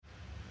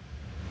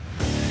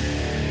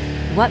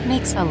What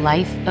makes a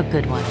life a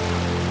good one?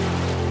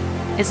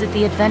 Is it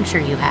the adventure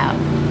you have?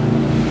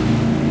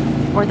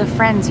 Or the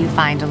friends you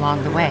find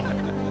along the way?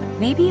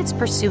 Maybe it's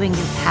pursuing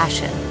your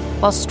passion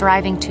while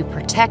striving to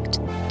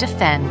protect,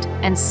 defend,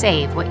 and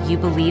save what you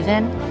believe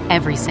in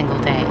every single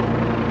day.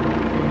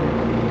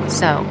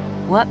 So,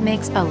 what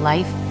makes a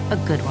life a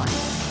good one?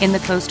 In the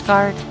Coast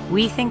Guard,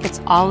 we think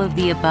it's all of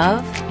the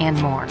above and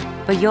more,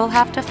 but you'll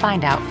have to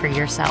find out for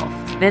yourself.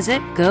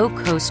 Visit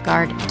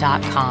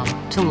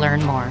gocoastguard.com to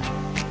learn more.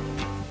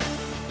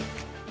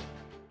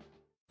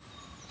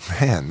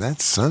 Man, that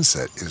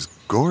sunset is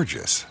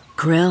gorgeous.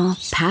 Grill,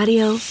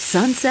 patio,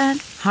 sunset.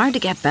 Hard to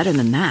get better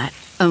than that.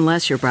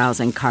 Unless you're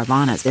browsing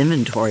Carvana's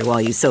inventory while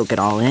you soak it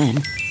all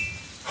in.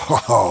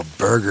 Oh,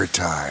 burger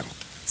time.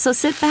 So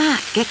sit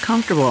back, get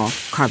comfortable.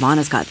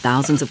 Carvana's got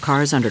thousands of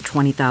cars under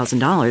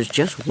 $20,000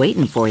 just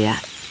waiting for you.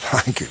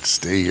 I could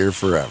stay here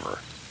forever.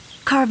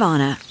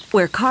 Carvana,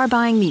 where car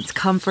buying meets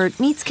comfort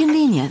meets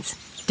convenience.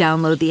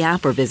 Download the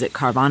app or visit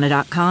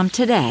Carvana.com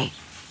today.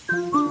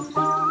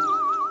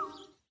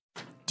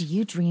 Do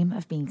you dream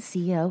of being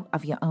CEO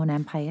of your own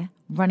empire,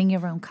 running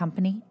your own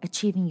company,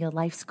 achieving your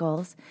life's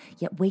goals,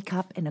 yet wake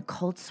up in a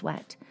cold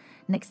sweat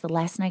next to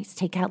last night's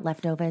takeout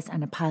leftovers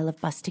and a pile of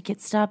bus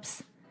ticket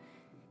stubs?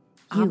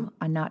 You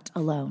are not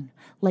alone.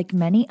 Like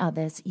many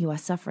others, you are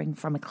suffering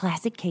from a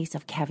classic case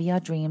of caviar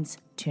dreams,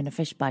 tuna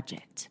fish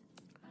budget.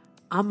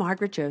 I'm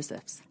Margaret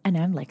Josephs. And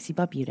I'm Lexi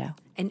Barbuto.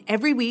 And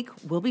every week,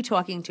 we'll be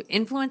talking to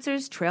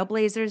influencers,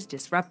 trailblazers,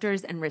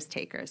 disruptors, and risk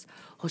takers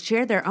who'll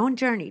share their own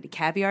journey to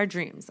caviar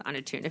dreams on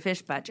a tuna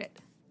fish budget.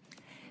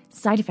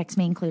 Side effects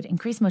may include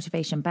increased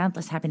motivation,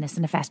 boundless happiness,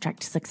 and a fast track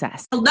to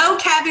success. Hello,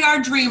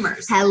 caviar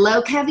dreamers.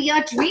 Hello,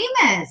 caviar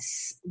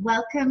dreamers.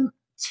 Welcome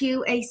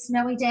to a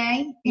snowy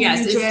day in Yes,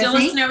 New it's Jersey. still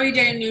a snowy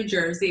day in New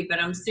Jersey,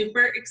 but I'm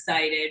super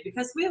excited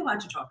because we have a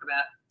lot to talk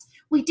about.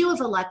 We do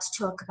have a lot to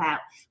talk about.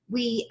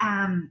 We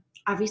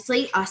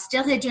obviously are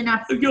still here doing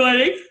our podcast.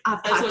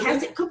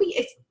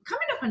 It's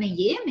coming up on a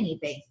year,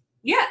 maybe.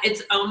 Yeah,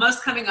 it's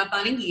almost coming up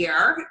on a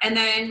year, and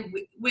then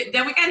we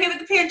got hit with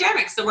the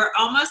pandemic, so we're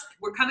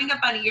coming up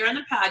on a year on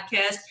the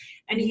podcast,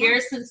 and a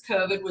year since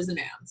COVID was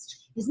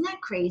announced. Isn't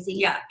that crazy?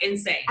 Yeah,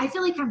 insane. I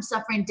feel like I'm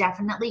suffering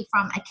definitely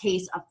from a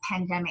case of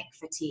pandemic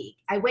fatigue.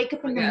 I wake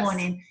up in the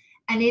morning,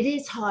 and it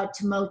is hard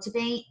to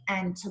motivate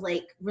and to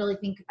like really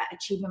think about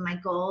achieving my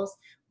goals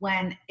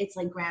when it's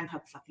like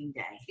Groundhog fucking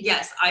Day.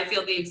 Yes, I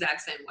feel the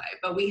exact same way,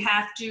 but we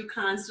have to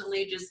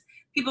constantly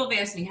people have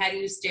asked me, how do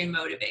you stay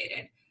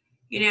motivated?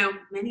 You know,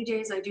 many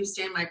days I do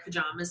stay in my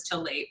pajamas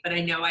till late, but I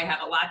know I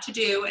have a lot to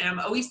do, and I'm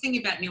always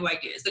thinking about new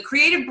ideas. The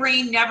creative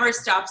brain never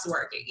stops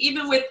working,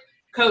 even with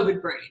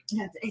COVID brain.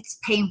 Yeah, it's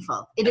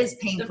painful. It is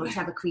painful to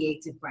have a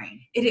creative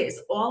brain. It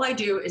is. All I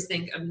do is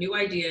think of new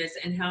ideas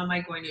and how am I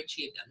going to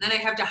achieve them. Then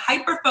I have to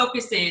hyper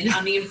focus in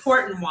on the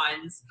important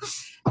ones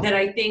that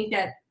I think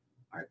that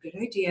are a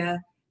good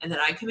idea and that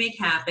I can make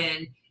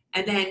happen.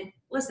 And then,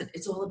 listen,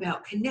 it's all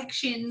about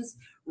connections,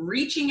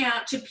 reaching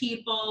out to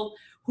people,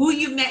 who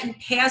you've met in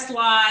past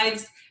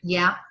lives.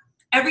 Yeah.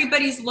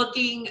 Everybody's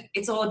looking.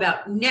 It's all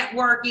about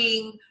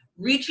networking,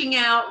 reaching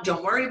out.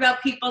 Don't worry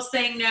about people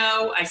saying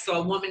no. I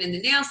saw a woman in the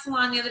nail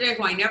salon the other day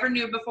who I never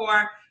knew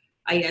before.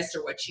 I asked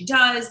her what she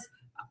does.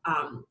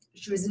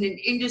 She was in an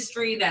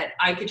industry that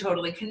I could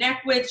totally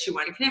connect with. She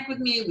wanted to connect with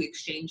me. We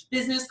exchanged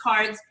business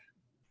cards.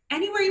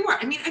 Anywhere you are.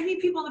 I mean, I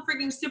meet people in the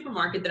freaking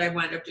supermarket that I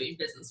wound up doing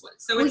business with.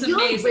 So it's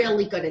amazing. You're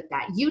really good at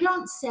that. You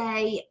don't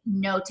say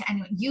no to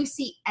anyone. You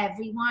see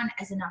everyone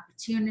as an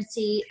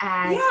opportunity,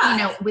 as, you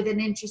know, with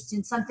an interest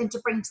in something to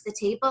bring to the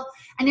table.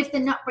 And if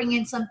they're not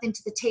bringing something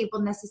to the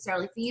table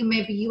necessarily for you,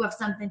 maybe you have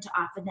something to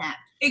offer them.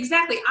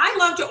 Exactly. I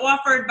love to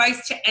offer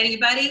advice to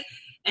anybody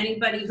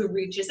who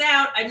reaches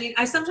out. I mean,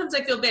 sometimes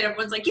I feel bad.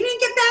 Everyone's like, you didn't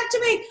get back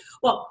to me.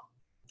 Well,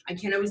 I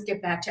can't always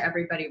get back to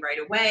everybody right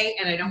away,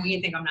 and I don't want you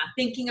to think I'm not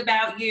thinking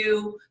about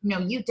you. No,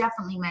 you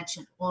definitely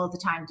mention all the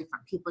time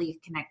different people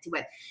you've connected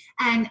with.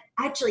 And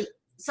actually,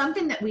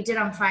 something that we did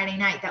on Friday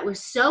night that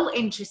was so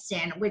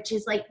interesting, which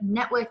is like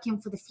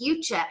networking for the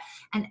future,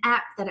 an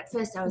app that at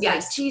first I was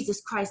like,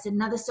 Jesus Christ,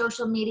 another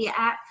social media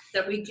app.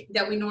 That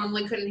we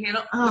normally couldn't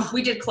handle. Oh.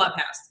 We did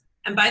Clubhouse.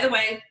 And by the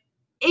way,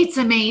 it's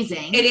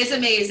amazing. It is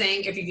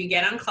amazing. If you could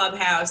get on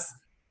Clubhouse,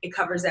 it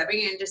covers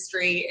every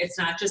industry. It's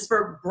not just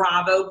for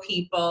Bravo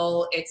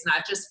people. It's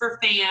not just for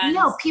fans.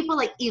 No, people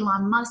like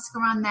Elon Musk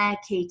are on there,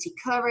 Katie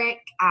Couric.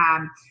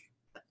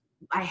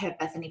 I heard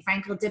Bethany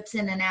Frankel dips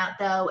in and out,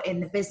 though, in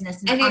the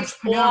business and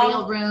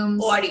entrepreneurial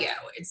rooms. Audio.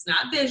 It's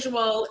not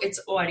visual. It's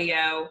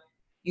audio.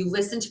 You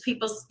listen to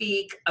people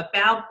speak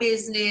about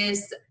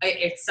business.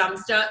 It's some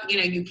stuff,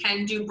 you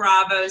can do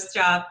Bravo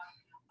stuff.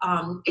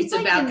 It's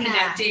like about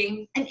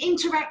connecting. An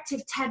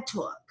interactive TED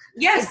Talk.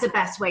 Yes. Is the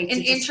best way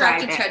to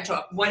describe it. An interactive TED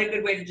Talk. What a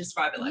good way to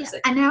describe it, Lexi.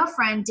 And our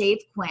friend Dave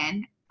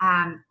Quinn,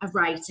 a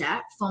writer,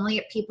 formerly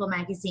at People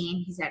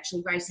Magazine. He's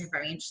actually writing a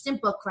very interesting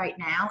book right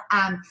now.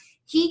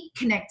 He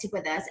connected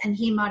with us and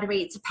he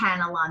moderates a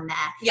panel on there.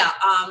 Yeah.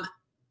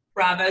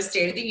 Bravo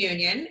State of the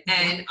Union,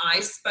 and I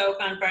spoke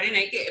on Friday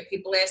night.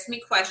 People asked me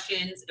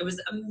questions. It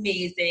was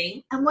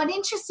amazing. And what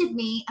interested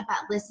me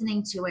about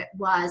listening to it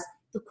was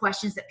the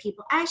questions that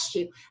people asked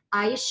you.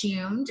 I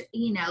assumed,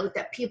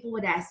 that people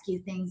would ask you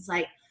things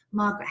like,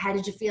 Margaret, how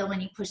did you feel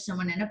when you pushed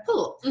someone in a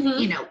pool?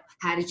 Mm-hmm.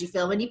 How did you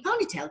feel when your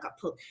ponytail got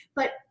pulled?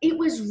 But it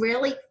was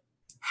really,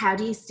 how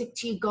do you stick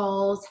to your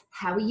goals?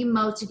 How are you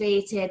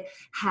motivated?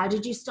 How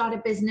did you start a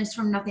business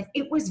from nothing?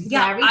 It was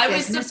very I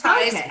was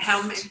surprised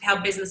focused. how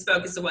business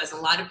focused it was. A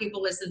lot of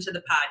people listen to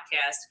the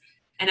podcast,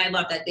 and I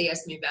love that they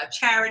asked me about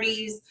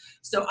charities.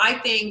 So I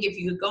think if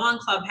you could go on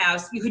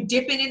Clubhouse, you could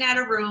dip in and out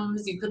of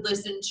rooms. You could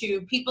listen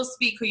to people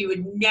speak who you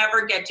would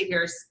never get to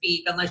hear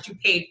speak unless you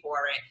paid for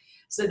it.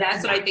 So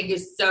that's what I think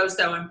is so,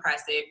 so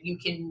impressive. You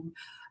can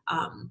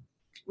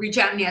reach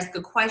out and ask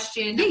a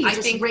question. Yeah, I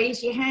think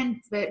raise your hand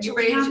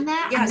virtually on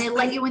that, and they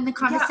let you in the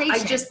conversation.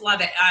 Yeah, I just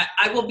love it.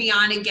 I will be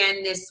on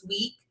again this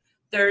week,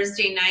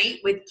 Thursday night,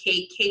 with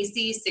Kate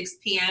Casey, 6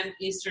 p.m.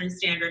 Eastern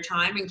Standard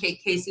Time, and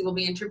Kate Casey will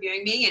be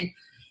interviewing me. And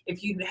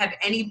if you have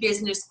any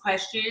business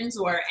questions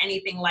or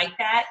anything like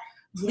that,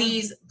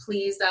 please,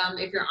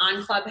 if you're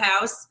on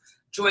Clubhouse,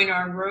 join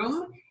our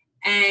room.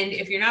 And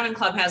if you're not in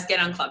Clubhouse,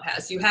 get on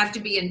Clubhouse. You have to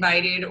be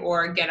invited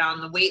or get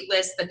on the wait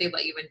list, but they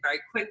let you in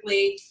very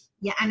quickly.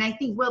 Yeah, and I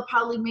think we'll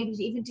probably maybe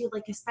even do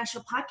like a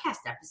special podcast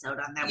episode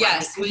on that.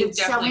 Yes, we it's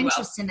definitely so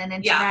interesting will. and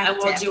interactive. Yeah, and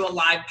we'll do a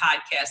live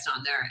podcast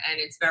on there, and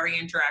it's very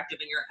interactive,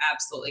 and you're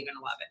absolutely going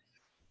to love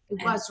it.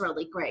 It was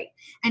really great.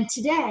 And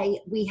today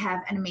we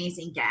have an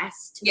amazing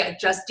guest. Yeah,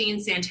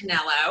 Justine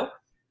Santaniello,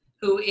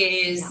 who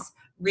is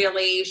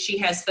really, she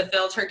has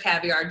fulfilled her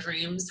caviar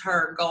dreams.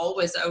 Her goal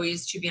was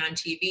always to be on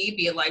TV,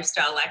 be a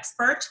lifestyle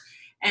expert,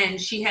 and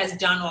she has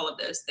done all of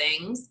those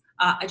things.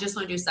 I just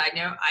want to do a side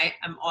note. I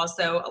am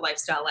also a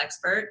lifestyle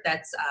expert.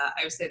 I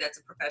would say that's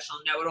a professional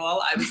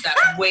know-it-all. I was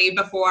that way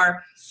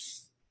before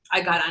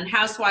I got on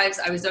Housewives.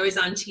 I was always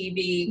on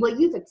TV. Well,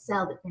 you've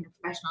excelled at being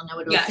a professional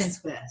know-it-all since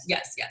birth.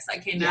 Yes. I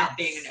came out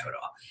being a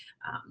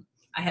know-it-all.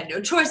 I had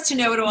no choice to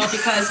know it all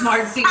because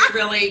Marcy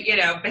really,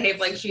 behaved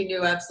like she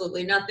knew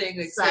absolutely nothing.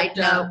 Except, Side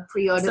note,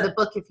 pre-order the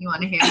book if you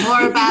want to hear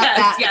more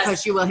about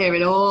because you will hear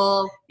it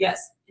all.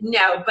 Yes.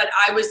 No, but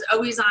I was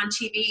always on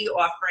TV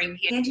offering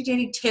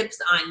handy-dandy tips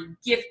on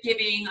gift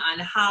giving, on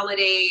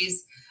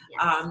holidays,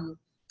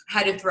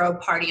 how to throw a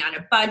party on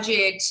a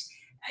budget,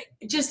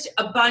 just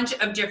a bunch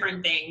of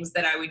different things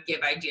that I would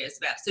give ideas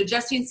about. So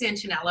Justine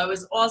Santaniello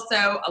is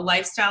also a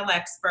lifestyle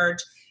expert.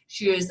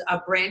 She is a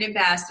brand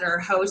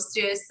ambassador, a host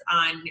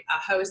on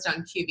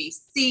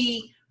QVC.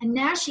 And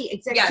now she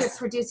executive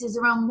produces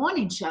her own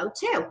morning show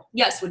too.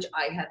 Yes, which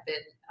I have been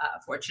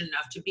fortunate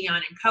enough to be on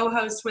and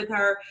co-host with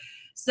her.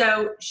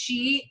 So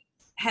she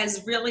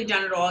has really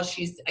done it all.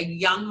 She's a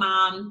young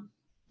mom.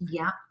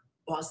 Yeah.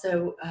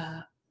 Also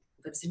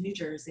lives in New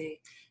Jersey.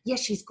 Yeah,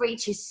 she's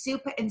great. She's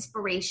super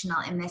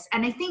inspirational in this.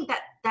 And I think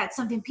that's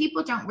something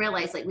people don't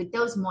realize, like with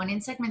those morning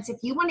segments, if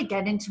you want to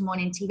get into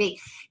morning TV,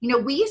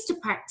 we used to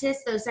practice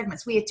those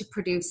segments. We had to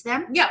produce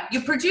them. Yeah,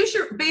 you produce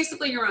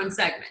basically your own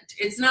segment.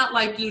 It's not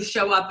like you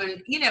show up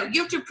and, you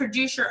have to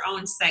produce your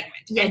own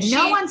segment. Yeah,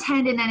 no one's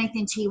handing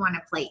anything to you on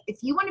a plate. If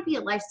you want to be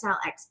a lifestyle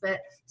expert,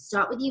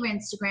 start with your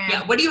Instagram.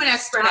 Yeah, what are you an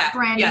expert at? Start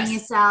branding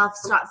yourself.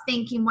 Start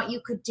thinking what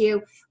you could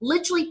do.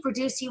 Literally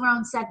produce your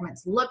own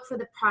segments. Look for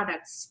the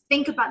products.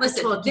 Think about the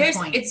talking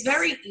points. It's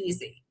very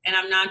easy. And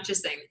I'm not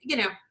just saying,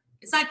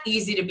 it's not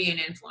easy to be an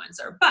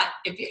influencer, but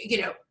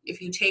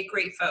if you take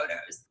great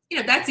photos,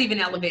 that's even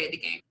elevated the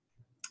game.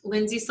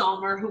 Lindsay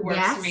Solmer, who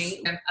works for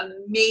me, an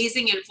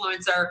amazing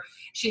influencer.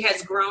 She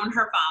has grown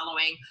her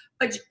following,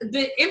 but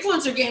the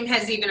influencer game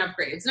has even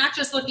upgraded. It's not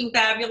just looking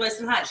fabulous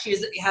and hot. She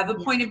have a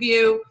point of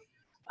view.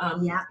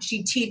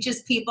 She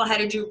teaches people how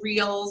to do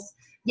reels.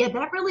 Yeah,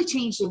 that really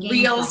changed the game.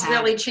 Reels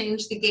really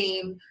changed the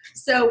game.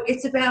 So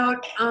it's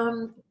about,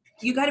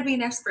 you got to be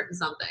an expert in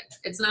something.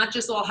 It's not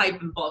just all hype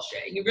and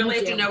bullshit. You really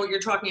have to know what you're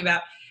talking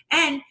about.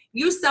 And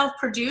you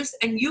self-produce,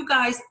 and you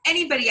guys,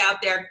 anybody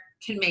out there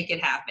can make it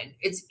happen.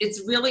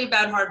 It's really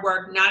about hard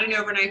work, not an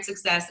overnight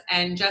success.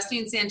 And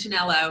Justine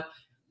Santaniello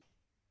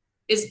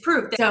is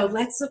proof. So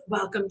let's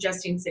welcome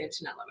Justine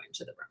Santaniello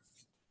into the room.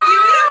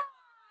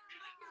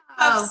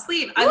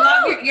 Sleep. I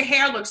love your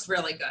hair looks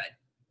really good.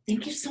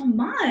 Thank you so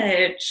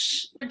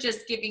much.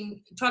 Just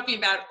talking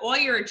about all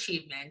your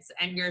achievements,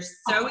 and you're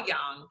so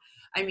young.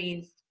 I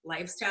mean,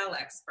 lifestyle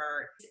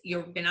expert.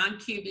 You've been on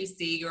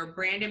QVC. You're a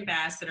brand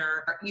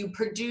ambassador. You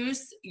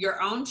produce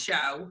your own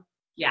show.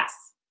 Yes.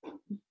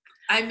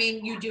 I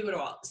mean, you do it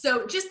all.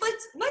 So just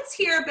let's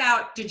hear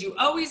about, did you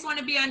always want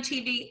to be on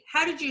TV?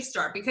 How did you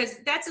start? Because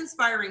that's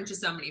inspiring to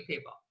so many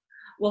people.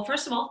 Well,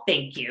 first of all,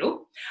 thank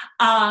you.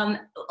 I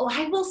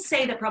will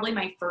say that probably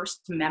my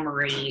first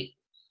memory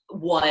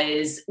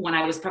was when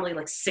I was probably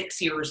like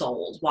 6 years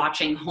old,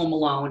 watching Home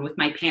Alone with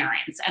my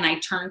parents. And I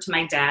turned to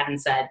my dad and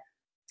said,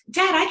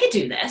 Dad, I could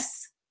do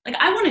this. Like,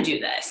 I want to do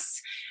this.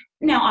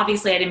 Now,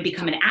 obviously, I didn't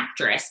become an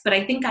actress, but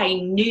I think I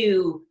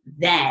knew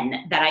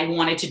then that I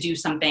wanted to do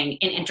something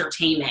in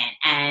entertainment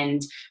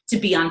and to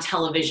be on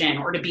television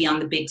or to be on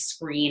the big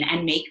screen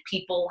and make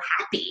people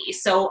happy.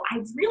 So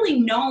I've really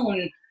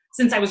known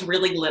since I was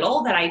really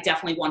little that I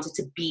definitely wanted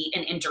to be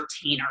an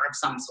entertainer of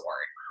some sort.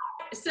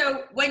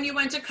 So when you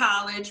went to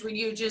college,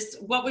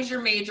 what was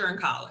your major in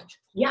college?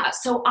 Yeah,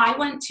 so I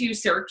went to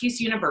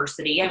Syracuse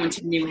University. I went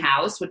to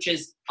Newhouse, which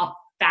is a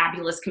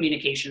fabulous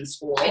communication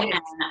school, and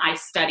I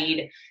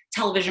studied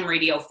television,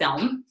 radio,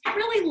 film. I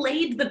really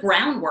laid the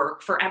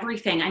groundwork for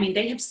everything. I mean,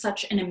 they have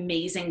such an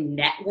amazing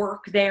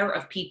network there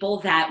of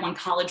people that when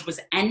college was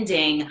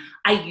ending,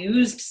 I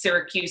used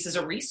Syracuse as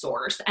a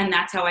resource, and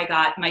that's how I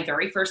got my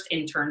very first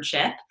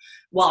internship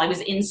while I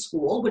was in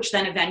school, which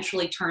then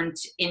eventually turned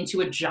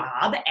into a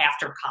job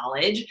after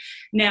college.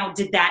 Now,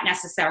 did that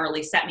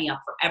necessarily set me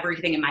up for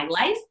everything in my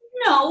life?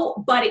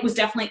 No, but it was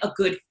definitely a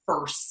good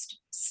first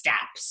step.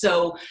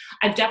 So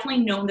I've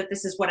definitely known that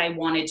this is what I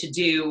wanted to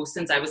do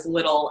since I was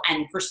little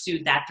and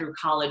pursued that through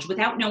college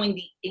without knowing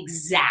the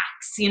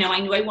exacts. You know, I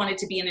knew I wanted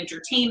to be in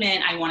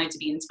entertainment, I wanted to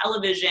be in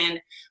television,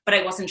 but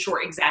I wasn't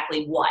sure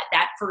exactly what.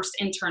 That first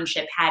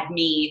internship had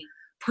me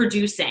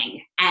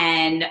producing,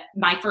 and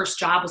my first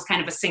job was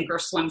kind of a sink or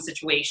swim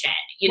situation.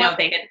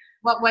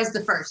 What was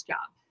the first job?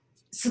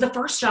 So the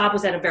first job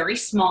was at a very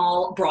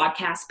small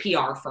broadcast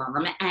PR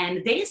firm,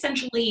 and they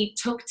essentially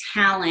took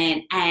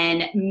talent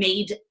and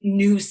made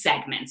news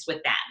segments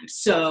with them.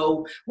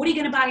 So what are you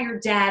going to buy your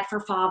dad for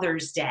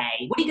Father's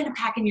Day? What are you going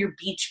to pack in your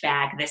beach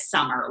bag this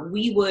summer?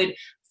 We would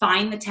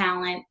find the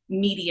talent,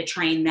 media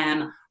train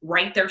them,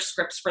 write their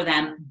scripts for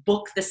them,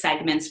 book the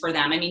segments for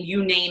them. I mean,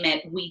 you name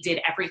it, we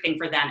did everything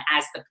for them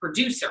as the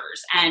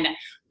producers. And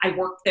I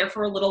worked there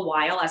for a little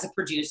while as a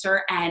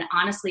producer. And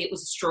honestly, it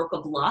was a stroke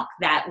of luck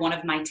that one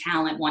of my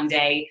talent one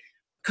day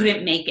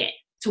couldn't make it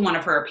to one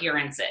of her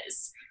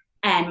appearances.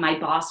 And my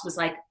boss was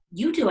like,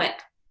 you do it.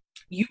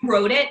 You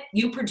wrote it,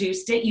 you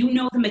produced it, you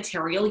know the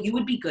material, you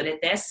would be good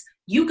at this.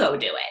 You go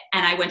do it.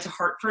 And I went to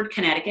Hartford,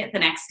 Connecticut the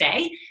next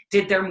day,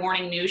 did their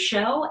morning news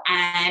show,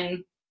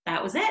 and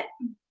that was it.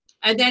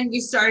 And then you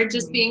started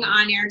just being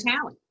on-air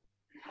talent.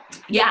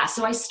 Yeah,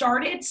 so I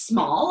started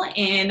small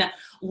in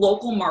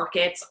local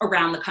markets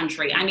around the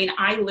country. I mean,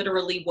 I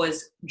literally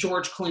was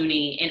George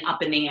Clooney in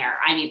Up in the Air.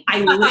 I mean,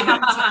 I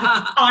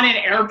lived on an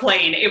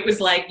airplane. It was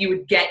like you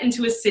would get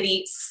into a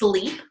city,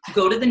 sleep,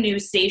 go to the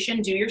news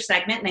station, do your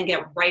segment, and then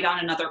get right on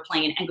another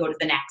plane and go to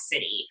the next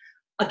city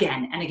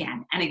again and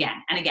again and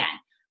again and again.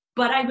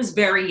 But I was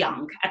very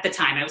young at the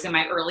time. I was in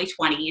my early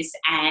 20s,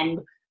 and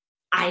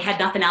I had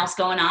nothing else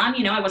going on.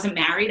 You know, I wasn't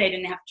married. I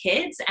didn't have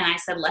kids. And I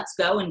said, let's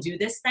go and do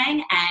this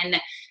thing. And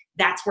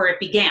that's where it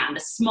began, the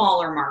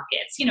smaller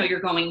markets. You know, you're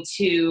going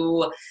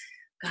to,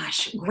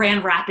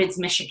 Grand Rapids,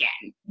 Michigan,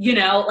 you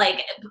know,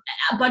 like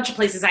a bunch of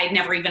places I had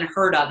never even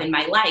heard of in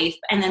my life.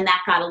 And then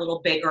that got a little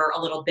bigger.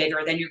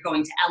 Then you're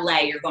going to LA,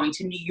 you're going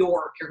to New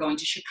York, you're going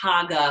to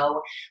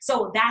Chicago.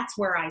 So that's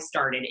where I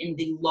started, in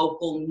the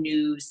local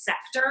news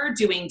sector,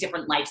 doing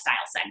different lifestyle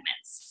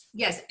segments.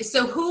 Yes.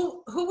 So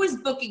who was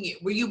booking you?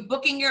 Were you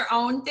booking your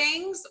own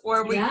things,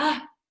 or were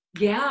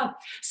Yeah.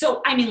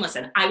 So, I mean,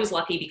 listen, I was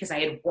lucky because I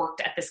had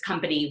worked at this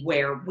company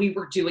where we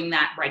were doing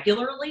that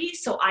regularly.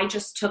 So I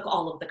just took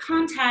all of the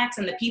contacts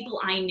and the people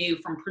I knew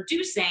from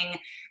producing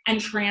and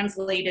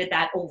translated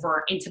that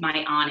over into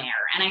my on-air.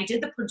 And I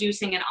did the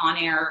producing and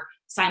on-air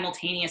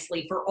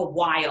simultaneously for a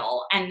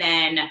while. And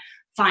then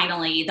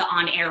finally the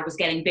on-air was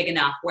getting big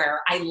enough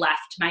where I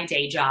left my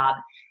day job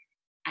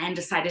and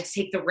decided to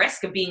take the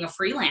risk of being a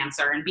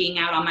freelancer and being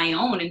out on my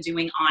own and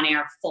doing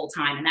on-air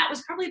full-time. And that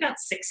was probably about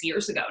 6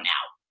 years ago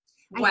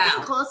now. Wow. I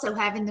think also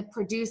having the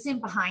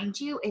producing behind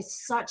you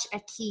is such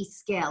a key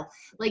skill.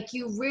 Like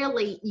you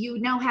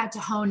know how to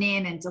hone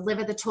in and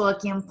deliver the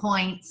talking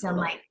points and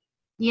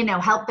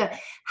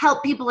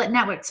help people at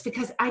networks,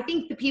 because I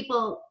think the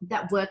people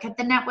that work at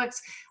the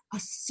networks are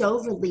so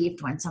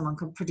relieved when someone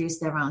can produce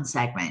their own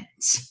segment.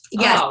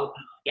 Yes. Oh,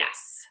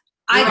 yes.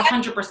 You're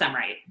 100%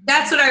 right.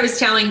 That's what I was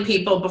telling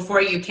people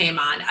before you came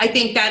on. I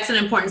think that's an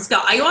important skill.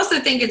 I also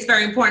think it's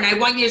very important. I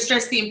want you to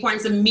stress the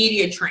importance of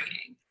media training.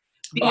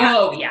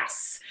 Oh,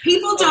 yes.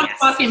 People don't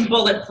talk in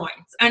bullet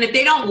points. And if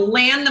they don't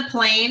land the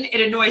plane, it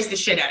annoys the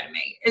shit out of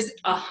me.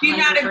 Do you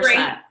not agree?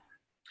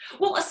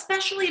 Well,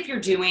 especially if you're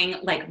doing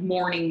like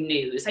morning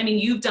news. I mean,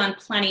 you've done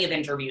plenty of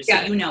interviews,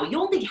 so you know, you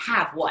only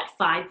have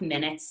 5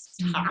 minutes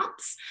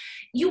tops.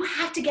 You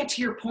have to get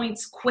to your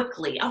points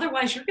quickly.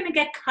 Otherwise, you're going to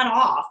get cut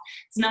off.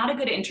 It's not a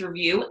good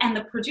interview, and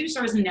the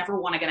producer is never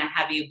going to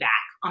have you back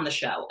on the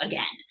show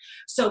again.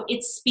 So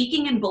it's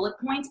speaking in bullet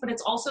points, but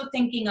it's also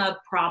thinking of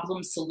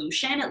problem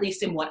solution, at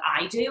least in what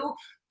I do.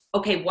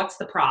 Okay, what's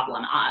the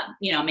problem?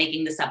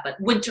 Making this up, but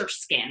winter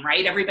skin,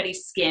 right?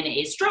 Everybody's skin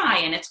is dry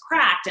and it's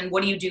cracked, and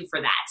what do you do for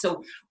that?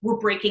 So we're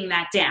breaking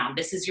that down.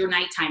 This is your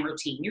nighttime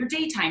routine, your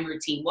daytime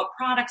routine, what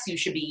products you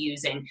should be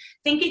using.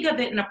 Thinking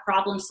of it in a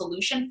problem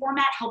solution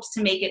format helps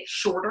to make it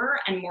shorter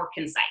and more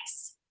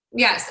concise.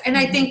 Yes, and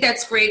I think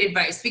that's great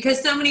advice,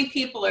 because so many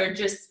people are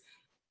just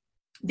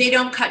they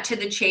don't cut to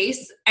the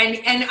chase.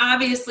 And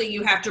obviously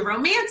you have to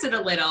romance it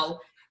a little.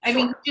 I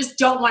mean, you just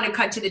don't want to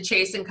cut to the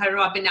chase and cut it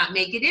off and not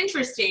make it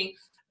interesting.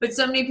 But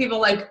so many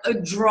people like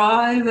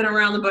driving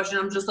around the bush, and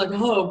I'm just like,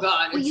 oh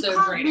God, well, it's so you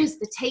can't great. lose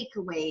the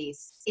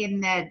takeaways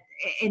in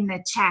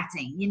the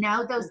chatting. You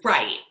know, those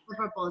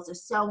deliverables are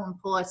so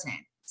important.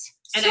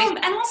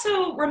 And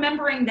also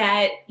remembering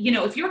that, you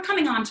know, if you're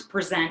coming on to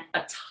present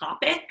a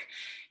topic,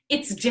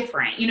 it's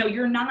different. You know,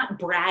 you're not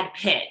Brad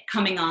Pitt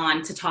coming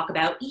on to talk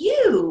about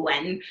you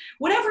and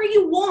whatever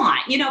you want.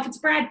 You know, if it's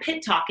Brad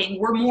Pitt talking,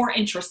 we're more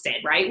interested,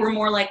 right? We're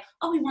more like,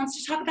 oh, he wants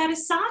to talk about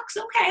his socks?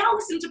 Okay, I'll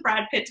listen to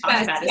Brad Pitt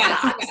talk about his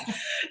socks.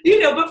 You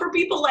know, but for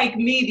people like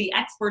me, the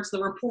experts,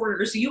 the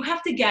reporters, you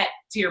have to get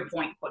to your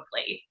point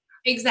quickly.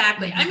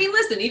 Exactly. I mean,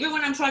 listen, even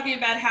when I'm talking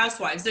about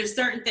housewives, there's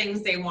certain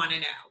things they want to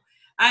know.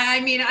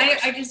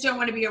 I just don't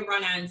want to be a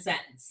run-on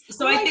sentence.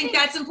 So I think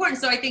that's important.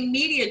 So I think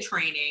media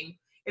training,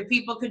 if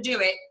people could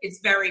do it, it's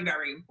very,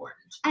 very important.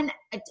 And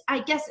I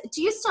guess,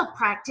 do you still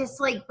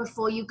practice like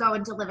before you go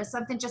and deliver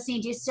something,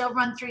 Justine? Do you still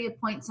run through your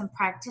points and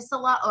practice a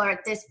lot? Or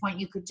at this point,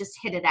 you could just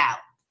hit it out?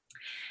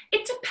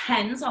 It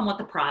depends on what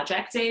the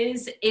project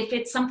is. If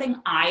it's something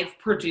I've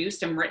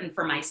produced and written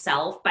for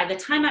myself, by the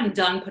time I'm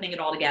done putting it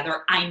all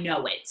together, I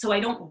know it. So I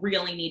don't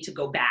really need to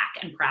go back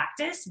and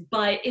practice.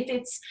 But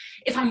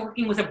if I'm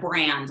working with a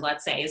brand,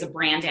 let's say, as a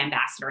brand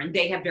ambassador, and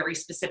they have very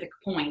specific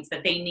points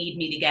that they need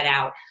me to get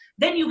out,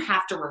 then you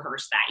have to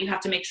rehearse that. You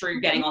have to make sure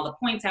you're getting all the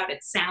points out.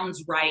 It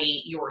sounds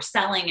right. You're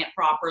selling it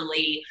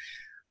properly.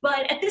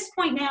 But at this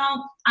point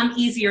now, I'm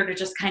easier to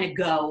just kind of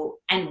go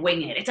and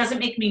wing it. It doesn't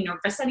make me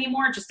nervous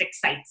anymore. It just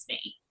excites me.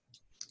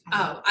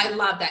 Oh, I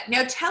love that.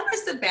 Now tell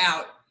us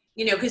about,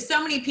 you know, because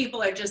so many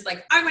people are just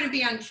like, I want to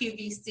be on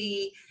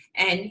QVC,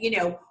 and, you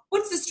know,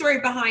 what's the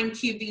story behind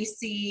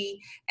QVC?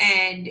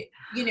 And,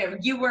 you know,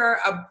 you were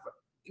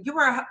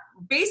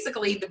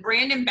basically the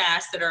brand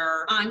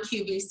ambassador on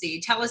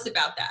QVC. Tell us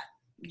about that.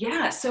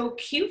 Yeah, so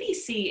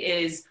QVC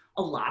is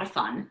a lot of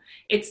fun.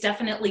 It's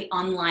definitely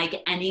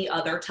unlike any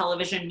other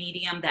television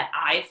medium that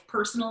I've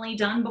personally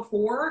done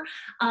before.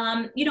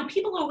 You know,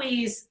 people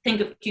always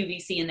think of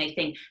QVC and they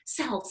think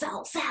sell,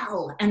 sell,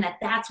 sell, and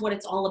that's what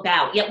it's all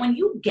about. Yet when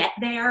you get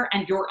there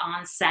and you're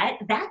on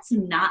set, that's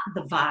not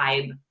the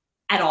vibe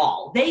at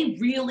all. They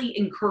really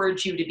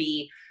encourage you to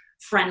be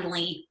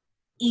friendly,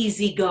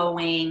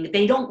 easygoing.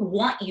 They don't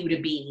want you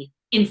to be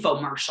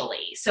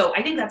infomercially. So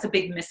I think that's a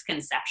big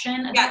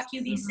misconception about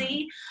QVC.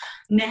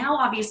 Mm-hmm. Now,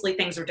 obviously,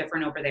 things are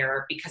different over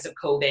there because of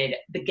COVID.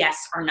 The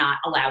guests are not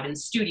allowed in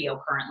studio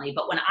currently.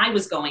 But when I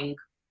was going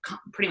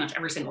pretty much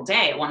every single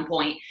day at one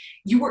point,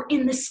 you were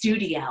in the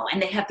studio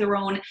and they have their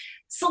own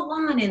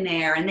salon in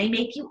there and they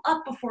make you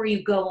up before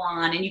you go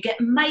on and you get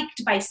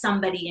mic'd by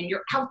somebody and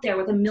you're out there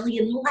with a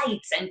million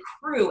lights and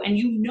crew, and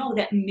you know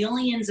that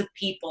millions of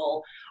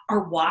people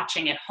are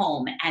watching at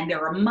home and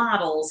there are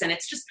models, and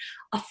it's just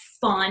a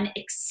fun,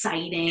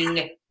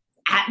 exciting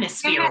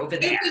atmosphere over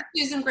there.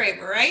 Susan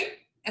Graver, right?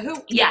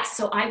 Yes.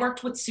 So I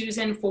worked with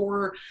Susan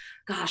for,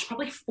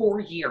 probably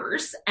 4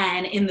 years.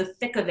 And in the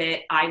thick of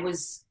it, I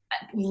was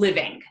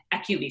living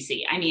at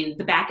QVC. I mean,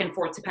 the back and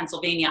forth to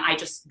Pennsylvania, I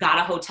just got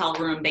a hotel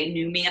room. They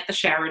knew me at the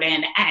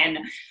Sheraton, and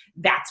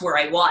that's where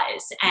I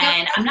was.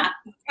 And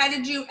how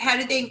did you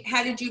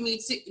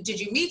meet? Did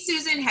you meet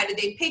Susan? How did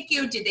they pick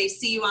you? Did they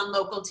see you on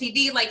local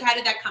TV? Like, how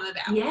did that come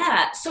about?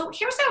 Yeah. So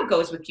here's how it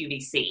goes with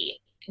QVC.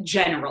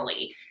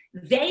 Generally,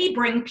 they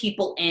bring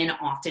people in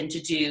often to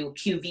do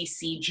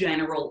QVC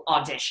general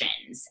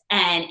auditions.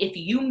 And if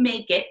you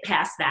make it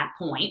past that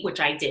point, which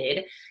I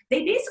did,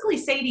 they basically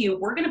say to you,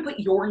 we're going to put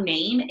your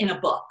name in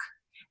a book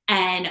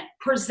and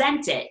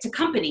present it to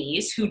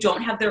companies who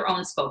don't have their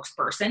own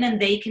spokesperson, and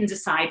they can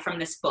decide from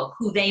this book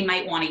who they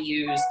might want to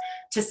use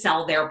to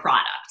sell their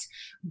product.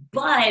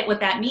 But what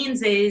that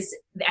means is,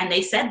 and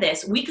they said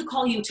this, we could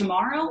call you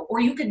tomorrow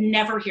or you could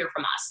never hear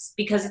from us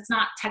because it's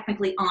not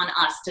technically on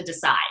us to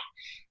decide.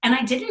 And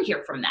I didn't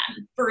hear from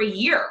them for a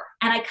year,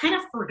 and I kind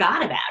of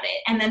forgot about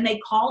it. And then they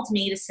called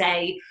me to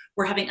say,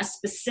 we're having a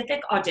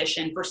specific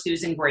audition for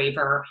Susan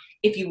Graver.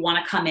 If you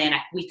want to come in,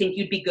 we think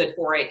you'd be good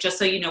for it. Just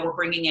so you know, we're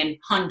bringing in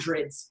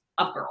hundreds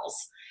of girls.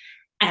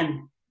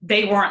 And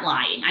they weren't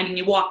lying. I mean,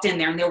 you walked in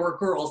there and there were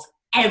girls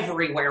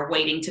everywhere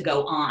waiting to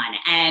go on.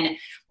 And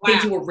they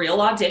do a real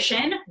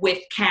audition with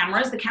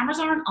cameras. The cameras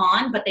aren't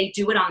on, but they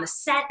do it on the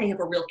set. They have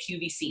a real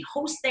QVC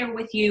host there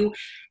with you.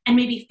 And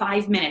maybe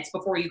 5 minutes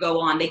before you go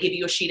on, they give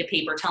you a sheet of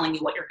paper telling you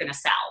what you're going to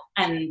sell.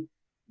 And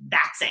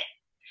that's it.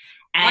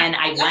 And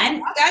I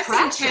went.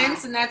 That's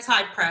intense, and that's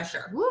high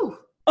pressure. Woo.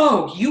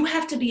 Oh, you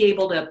have to be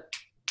able to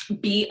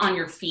be on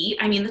your feet.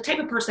 I mean, the type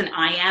of person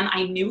I am,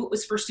 I knew it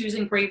was for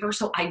Susan Graver,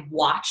 so I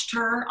watched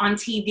her on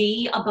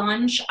TV a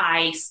bunch.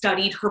 I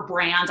studied her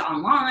brand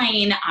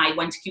online. I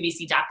went to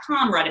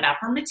QVC.com, read about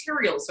her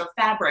materials, her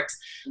fabrics.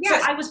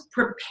 Yes. So I was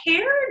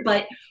prepared,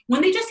 but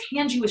when they just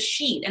hand you a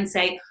sheet and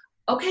say,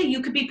 okay,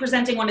 you could be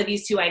presenting one of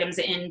these two items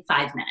in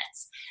 5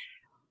 minutes,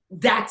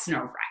 that's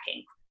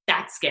nerve-wracking.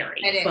 That's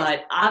scary. It is.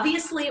 But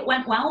obviously it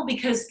went well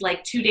because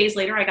like 2 days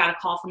later, I got a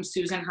call from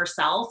Susan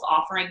herself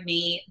offering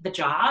me the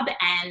job.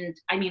 And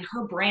I mean,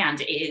 her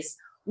brand is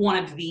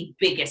one of the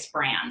biggest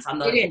brands on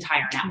the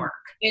entire network.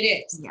 It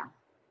is. Yeah.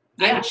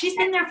 Yeah. She's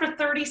been there for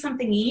 30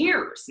 something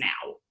years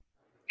now.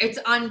 It's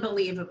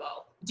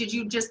unbelievable. Did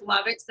you just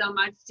love it so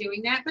much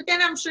doing that? But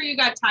then I'm sure you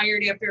got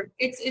tired after.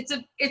 It's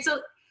a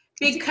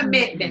big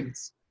commitment.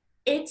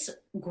 It's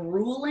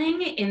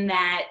grueling in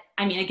that,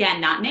 I mean, again,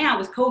 not now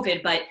with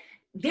COVID, but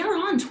they're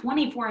on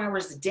 24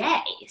 hours a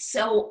day.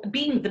 So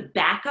being the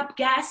backup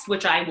guest,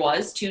 which I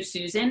was to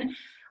Susan,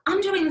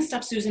 I'm doing the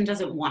stuff Susan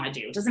doesn't want to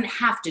do, doesn't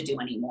have to do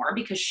anymore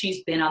because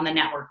she's been on the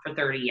network for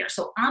 30 years.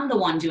 So I'm the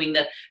one doing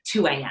the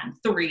 2 a.m.,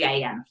 3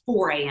 a.m.,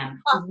 4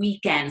 a.m.,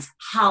 weekends,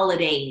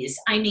 holidays.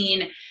 I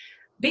mean,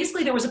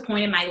 basically there was a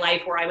point in my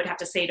life where I would have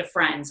to say to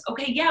friends,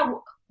 okay, yeah,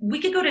 we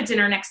could go to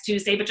dinner next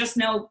Tuesday, but just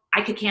know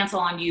I could cancel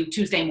on you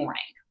Tuesday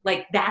morning.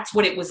 Like that's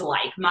what it was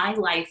like. My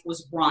life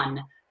was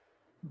run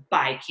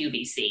by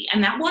QVC.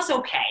 And that was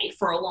okay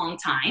for a long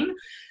time.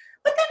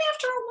 But then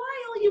after a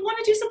while, you want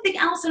to do something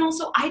else. And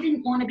also, I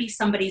didn't want to be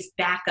somebody's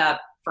backup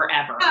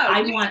forever.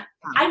 I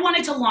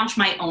wanted to launch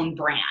my own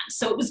brand.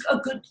 So it was a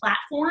good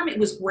platform. It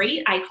was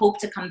great. I hope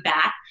to come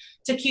back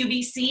to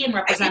QVC and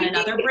represent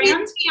another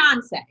brand.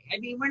 Beyonce. I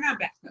mean, we're not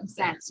backups.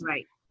 That's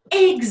right.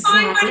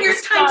 Exactly.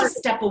 It's time to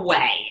step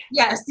away.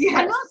 Yes.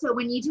 And also,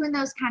 when you're doing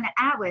those kind of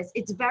hours,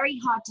 it's very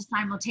hard to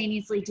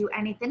simultaneously do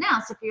anything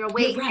else if you're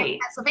away in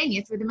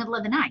Pennsylvania through the middle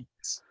of the night.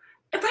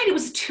 Right. It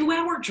was a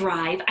 2-hour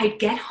drive. I'd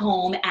get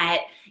home at,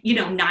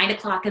 9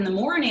 o'clock in the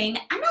morning.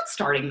 I'm not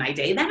starting my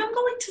day. Then I'm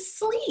going to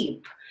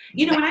sleep.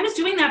 And I was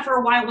doing that for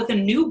a while with a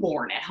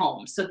newborn at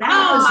home. So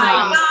that was. Oh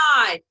my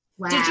God.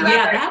 Wow. Did you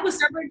that was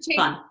ever take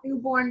fun. a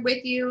newborn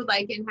with you,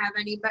 like, and have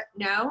any, but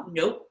no?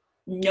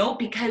 Nope,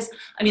 because,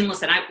 I mean,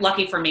 listen,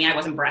 lucky for me, I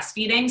wasn't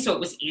breastfeeding, so it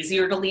was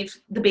easier to leave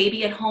the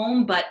baby at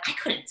home, but I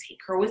couldn't take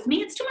her with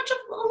me. It's too much of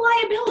a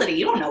liability.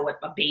 You don't know what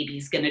a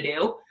baby's going to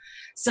do.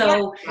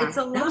 So it's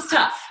a lot. That was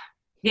tough.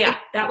 Yeah,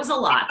 that was a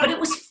lot, but it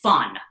was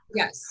fun.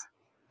 Yes.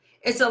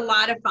 It's a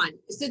lot of fun.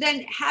 So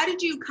then how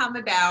did you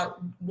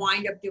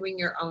wind up doing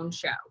your own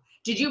show?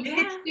 Did you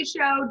pitch the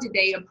show? Did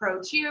they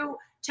approach you?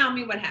 Tell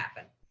me what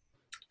happened.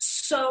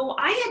 So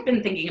I had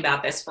been thinking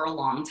about this for a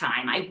long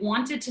time. I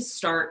wanted to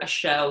start a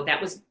show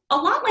that was a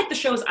lot like the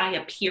shows I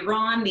appear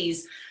on,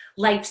 these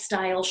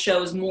lifestyle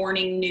shows,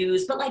 morning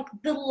news, but like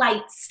the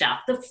light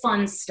stuff, the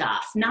fun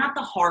stuff, not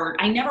the hard.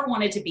 I never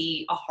wanted to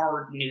be a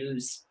hard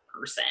news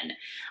person.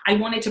 I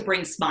wanted to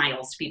bring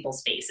smiles to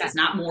people's faces,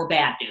 not more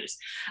bad news.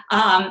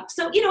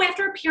 So,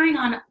 after appearing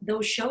on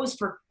those shows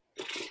for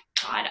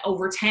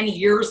over 10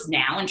 years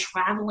now and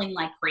traveling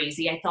like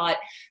crazy, I thought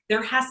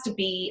there has to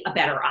be a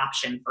better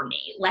option for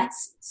me.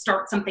 Let's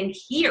start something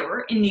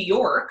here in New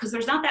York because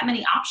there's not that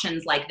many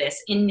options like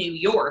this in New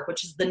York,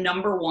 which is the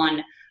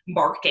 #1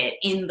 market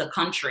in the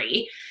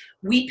country.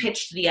 We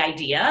pitched the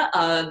idea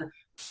of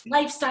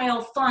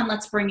lifestyle fun.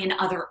 Let's bring in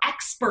other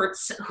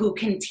experts who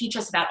can teach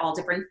us about all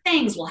different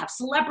things. We'll have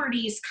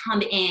celebrities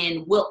come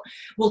in. We'll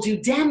do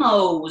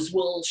demos.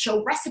 We'll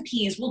show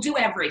recipes. We'll do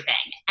everything.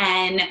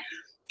 And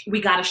we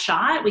got a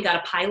shot. We got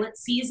a pilot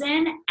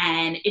season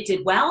and it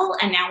did well.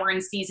 And now we're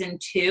in season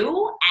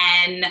 2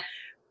 and,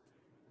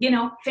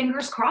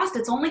 fingers crossed,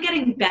 it's only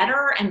getting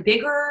better and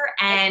bigger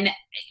and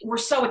we're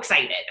so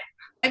excited.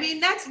 I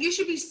mean, you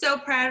should be so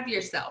proud of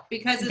yourself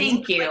because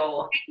thank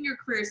you. Taking your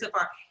career so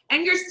far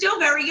and you're still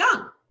very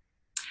young,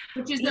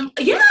 which is I like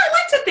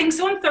to think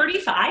so. I'm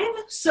 35.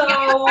 So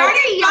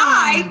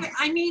 35.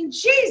 I mean,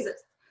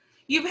 Jesus.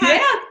 You've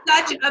had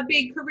such a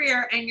big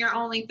career and you're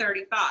only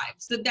 35.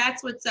 So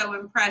that's what's so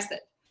impressive.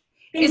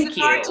 Is it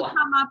hard to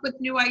come up with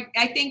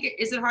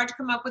is it hard to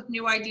come up with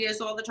new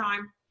ideas all the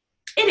time?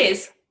 It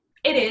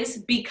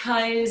is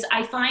because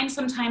I find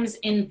sometimes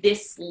in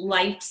this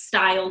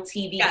lifestyle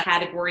TV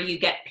category, you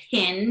get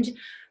pinned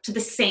to the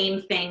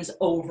same things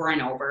over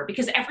and over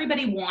because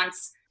everybody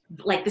wants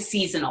like the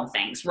seasonal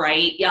things,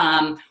 right?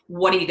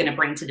 What are you going to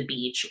bring to the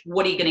beach?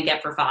 What are you going to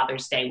get for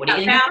Father's Day? What are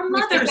you going to get for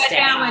Mother's Day?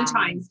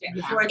 Valentine's Day.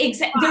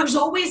 Exactly. There's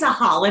always a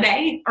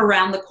holiday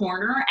around the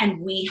corner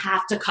and we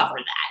have to cover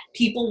that.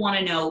 People want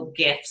to know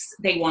gifts.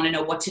 They want to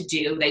know what to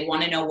do. They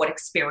want to know what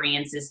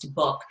experiences to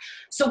book.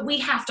 So we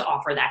have to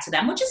offer that to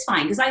them, which is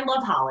fine because I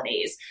love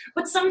holidays.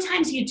 But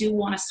sometimes you do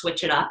want to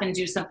switch it up and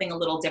do something a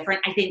little different.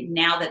 I think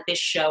now that this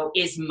show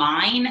is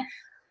mine,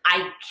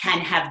 I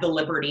can have the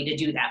liberty to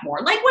do that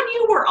more. Like when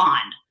you were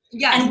on.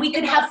 Yes. And we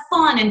could have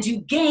fun and do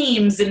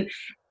games and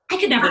I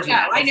could never do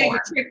that before. I know you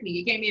tricked me.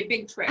 You gave me a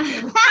big trick.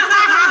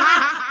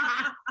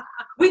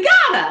 We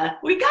gotta.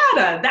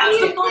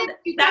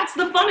 That's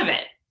the fun of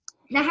it.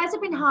 Now, has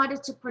it been harder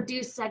to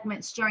produce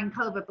segments during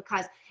COVID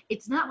because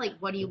it's not like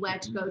what do you wear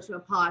to go to a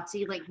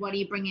party? Like what do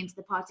you bring into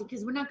the party?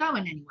 Because we're not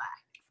going anywhere.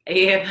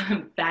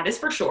 Yeah, that is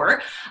for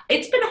sure.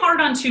 It's been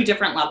hard on 2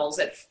 different levels.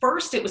 At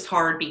first, it was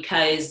hard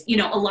because,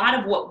 a lot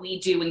of what we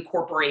do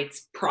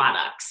incorporates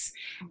products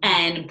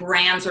and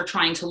brands are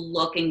trying to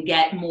look and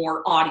get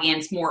more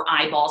audience, more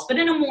eyeballs, but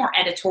in a more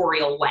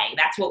editorial way.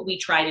 That's what we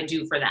try to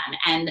do for them.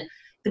 And,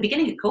 the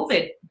beginning of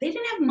COVID, they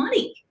didn't have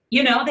money.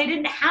 You know, they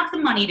didn't have the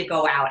money to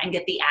go out and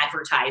get the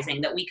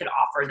advertising that we could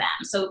offer them.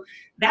 So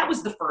that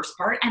was the first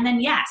part. And then,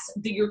 yes,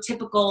 your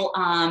typical,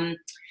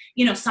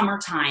 you know,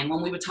 summertime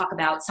when we would talk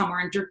about summer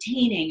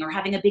entertaining or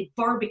having a big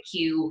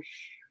barbecue,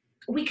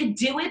 we could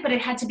do it, but it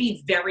had to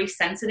be very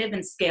sensitive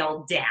and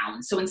scaled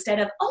down. So instead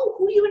of, oh,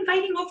 who are you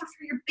inviting over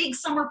for your big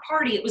summer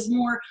party? It was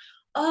more,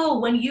 oh,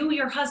 when you,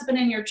 your husband,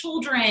 and your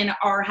children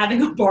are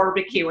having a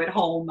barbecue at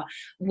home,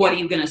 what are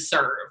you going to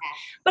serve?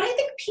 But I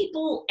think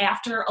people,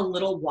 after a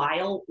little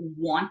while,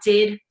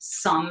 wanted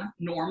some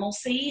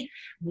normalcy,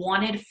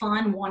 wanted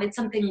fun, wanted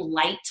something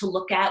light to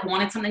look at,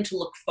 wanted something to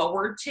look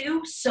forward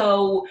to.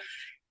 So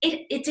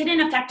it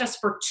didn't affect us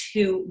for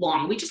too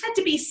long. We just had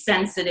to be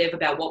sensitive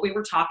about what we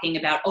were talking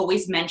about,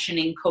 always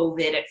mentioning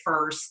COVID at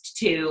first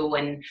too,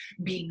 and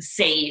being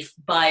safe.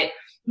 But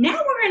now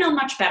we're in a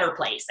much better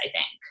place, I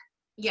think.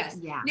 Yes.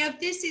 Yeah. Now, if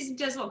this season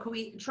does well, can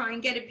we try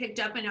and get it picked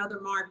up in other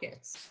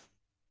markets?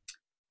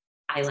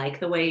 I like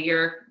the way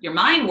your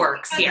mind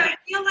works here. I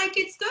feel like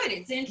it's good.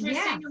 It's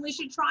interesting, and we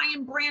should try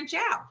and branch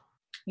out.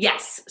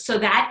 Yes. So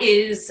that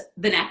is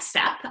the next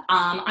step.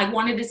 I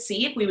wanted to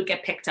see if we would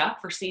get picked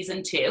up for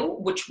season 2,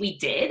 which we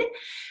did.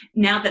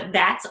 Now that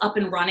that's up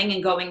and running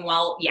and going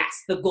well,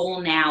 yes, the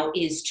goal now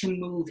is to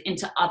move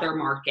into other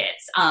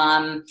markets.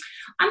 I'm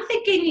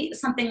thinking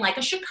something like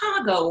a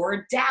Chicago or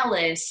a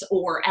Dallas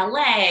or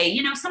LA,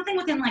 you know, something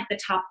within like the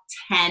top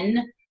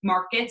 10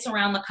 markets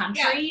around the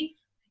country. Yeah.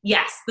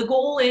 Yes, the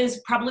goal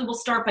is probably we'll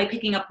start by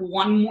picking up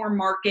one more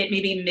market,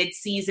 maybe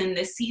mid-season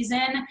this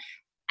season,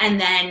 and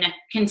then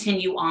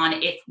continue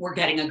on if we're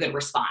getting a good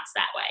response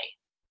that way.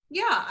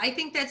 Yeah, I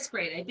think that's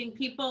great. I think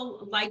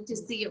people like to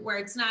see it where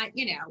it's not,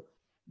 you know,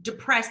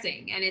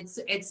 depressing, and it's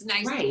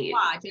nice to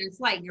watch, and it's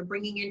like you're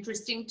bringing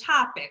interesting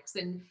topics,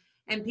 and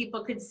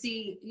people could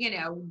see, you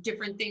know,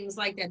 different things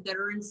like that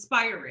are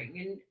inspiring,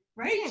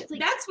 and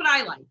that's what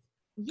I like.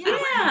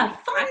 Yeah,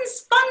 fun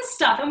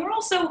stuff. And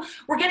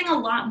we're getting a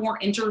lot more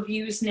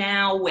interviews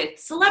now with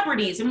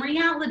celebrities and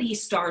reality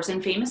stars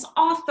and famous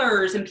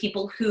authors and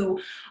people who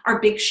are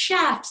big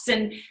chefs.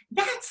 And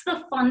that's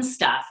the fun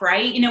stuff,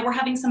 right? You know, we're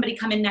having somebody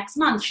come in next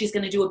month. She's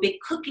going to do a big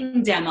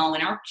cooking demo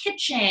in our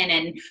kitchen.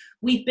 And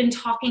we've been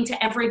talking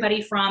to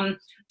everybody from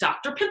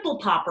Dr. Pimple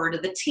Popper to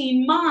the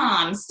teen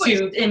moms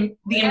to the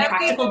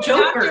Impractical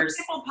Jokers.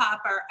 Dr. Pimple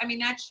Popper, I mean,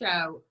 that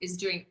show is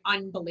doing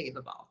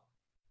unbelievable.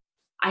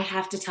 I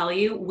have to tell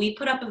you, we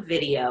put up a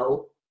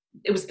video.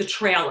 It was the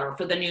trailer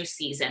for the new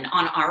season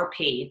on our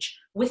page.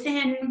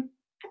 Within,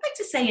 I'd like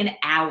to say an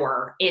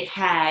hour, it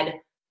had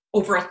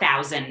over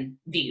 1,000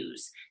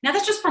 views. Now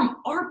that's just from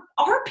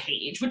our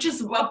page, which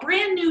is a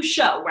brand new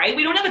show, right?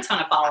 We don't have a ton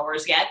of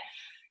followers yet.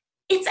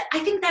 I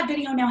think that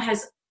video now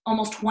has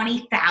almost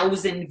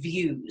 20,000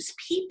 views.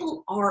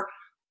 People are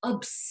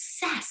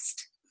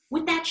obsessed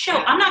with that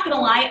show. I'm not going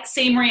to lie,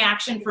 same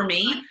reaction for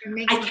me.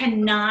 I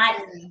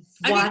cannot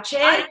watch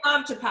it. I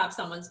love to pop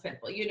someone's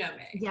pimple. You know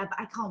me. Yeah, but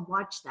I can't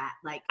watch that.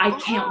 Like, I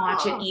can't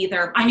watch it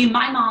either. I mean,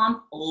 my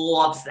mom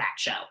loves that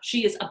show.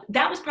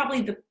 That was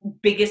probably the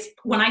biggest,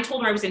 when I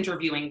told her I was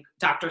interviewing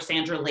Dr.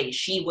 Sandra Lee,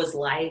 she was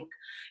like,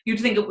 you'd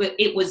think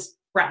it was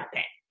Brad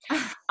Pitt.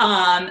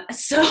 But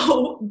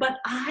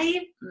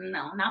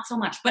no, not so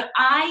much. But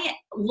I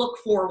look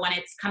for when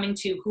it's coming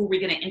to who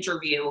we're going to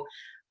interview.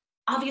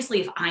 Obviously,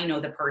 if I know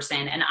the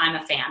person and I'm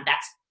a fan,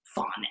 that's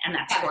fun and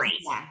that's great.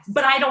 Yes.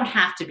 But I don't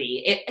have to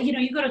be. You know,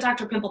 you go to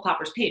Dr. Pimple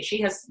Popper's page.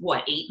 She has,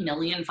 8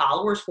 million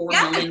followers, 4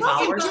 million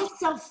followers. It's just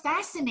so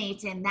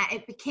fascinating that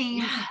it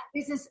became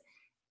business,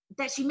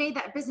 that she made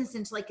that business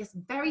into like this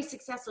very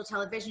successful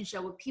television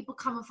show with people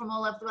coming from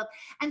all over the world.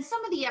 And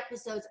some of the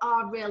episodes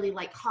are really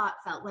like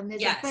heartfelt when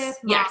there's a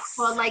birthmark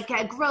or like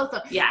a growth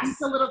of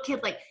a little kid.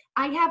 Like,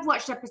 I have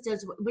watched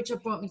episodes which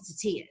have brought me to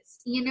tears,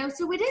 you know,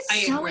 so it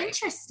is so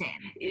interesting.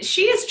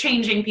 She is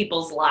changing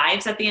people's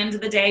lives at the end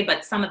of the day,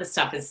 but some of the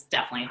stuff is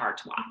definitely hard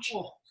to watch.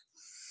 Oh.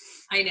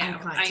 I know.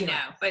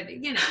 But,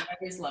 you know, I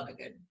always love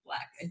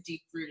a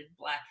deep-rooted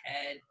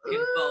blackhead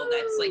pimple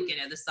that's like, you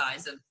know, the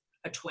size of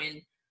a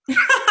twin.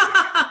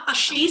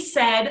 She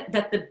said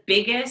that the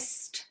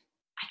biggest,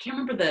 I can't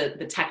remember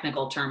the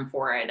technical term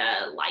for it,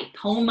 a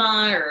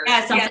lipoma or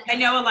something. Yes, I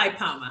know a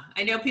lipoma.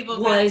 I know people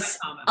was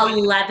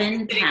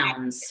 11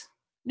 pounds.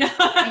 No,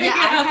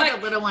 I had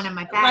a little one in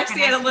my back. Lexi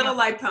had a little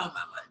lipoma.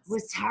 It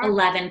was terrible.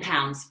 11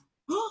 pounds.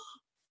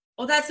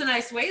 Well, that's a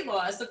nice weight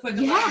loss. Look like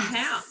 11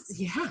 pounds.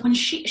 Yeah. When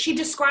she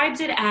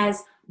describes it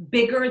as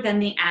bigger than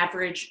the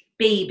average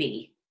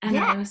baby. And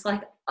I was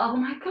like, oh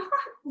my God,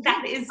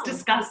 that is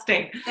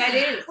disgusting. That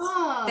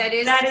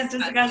is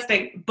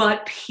disgusting.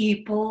 But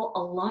people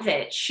love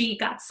it. She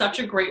got such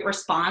a great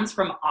response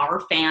from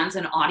our fans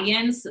and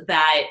audience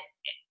that,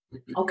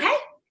 okay,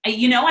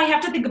 you know, I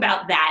have to think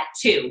about that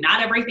too.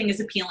 Not everything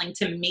is appealing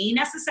to me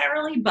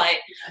necessarily, but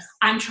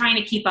I'm trying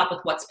to keep up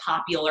with what's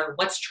popular,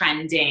 what's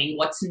trending,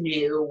 what's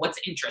new, what's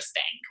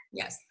interesting.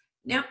 Yes.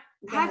 Now,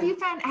 Have you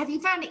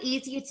found it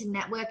easier to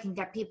network and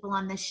get people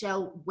on the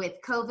show with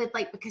COVID,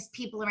 like because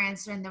people are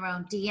answering their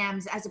own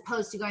DMs as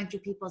opposed to going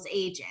through people's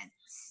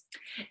agents?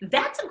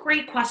 That's a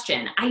great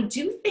question. I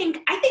think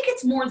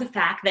it's more the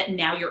fact that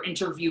now you're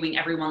interviewing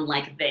everyone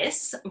like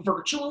this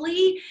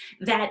virtually,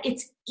 that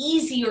it's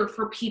easier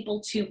for people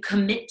to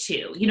commit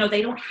to. You know,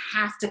 they don't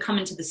have to come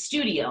into the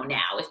studio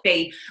now. If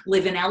they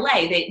live in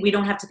LA, we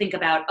don't have to think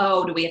about,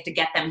 oh, do we have to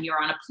get them here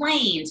on a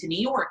plane to New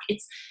York?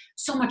 It's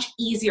so much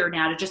easier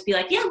now to just be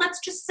like, yeah, let's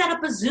just set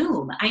up a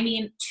Zoom. I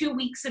mean, 2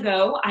 weeks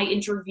ago, I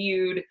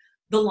interviewed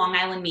the Long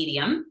Island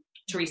medium,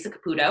 Teresa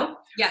Caputo.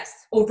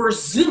 Yes. Over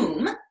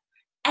Zoom.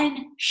 And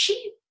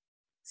she,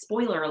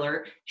 spoiler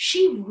alert,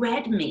 she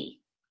read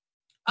me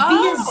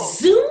via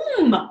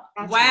Zoom.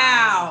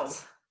 Wow.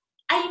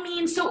 I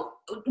mean, so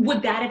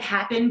would that have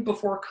happened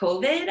before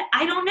COVID?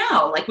 I don't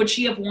know. Like, would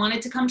she have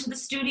wanted to come to the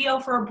studio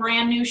for a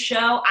brand new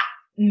show?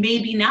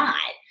 Maybe not.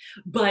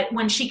 But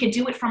when she could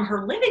do it from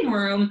her living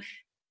room,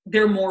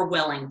 they're more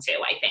willing to,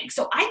 I think.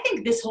 So I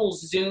think this whole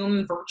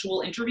Zoom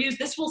virtual interviews,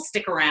 this will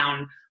stick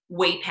around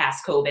way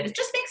past COVID. It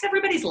just makes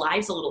everybody's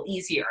lives a little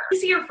easier.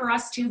 Easier for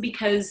us too,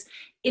 because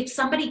if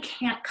somebody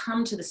can't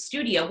come to the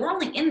studio, we're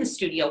only in the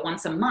studio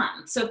once a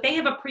month. So if they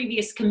have a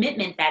previous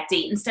commitment that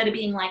date, instead of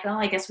being like, oh,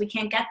 I guess we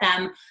can't get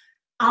them,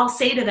 I'll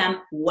say to them,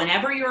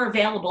 whenever you're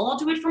available, I'll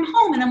do it from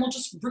home, and then we'll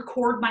just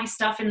record my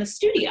stuff in the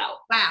studio.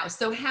 Wow.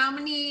 So how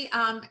many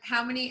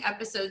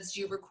episodes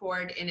do you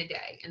record in a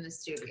day in the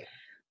studio?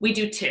 We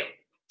do 2.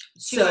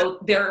 So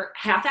they're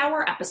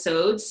half-hour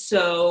episodes.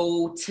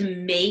 So to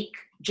make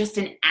just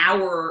an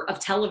hour of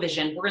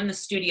television, we're in the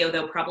studio,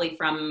 though, probably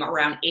from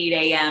around 8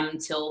 a.m.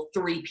 till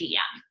 3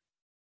 p.m.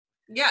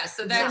 Yeah,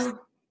 so that's...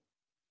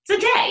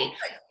 It's a day.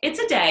 It's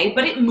a day,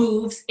 but it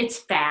moves. It's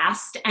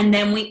fast. And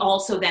then we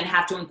also then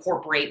have to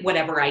incorporate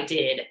whatever I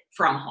did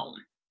from home.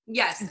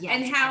 Yes.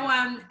 And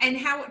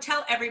how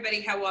tell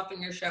everybody how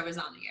often your show is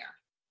on the air.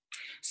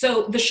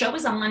 So the show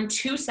is on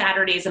 2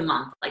 Saturdays a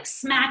month, like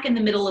smack in the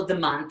middle of the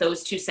month.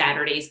 Those 2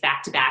 Saturdays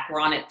back to back. We're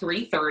on at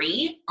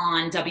 3:30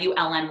 on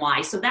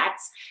WLNY. So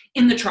that's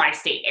in the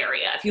tri-state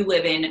area. If you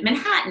live in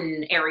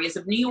Manhattan, areas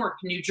of New York,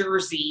 New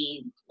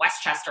Jersey,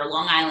 Westchester,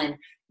 Long Island,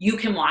 you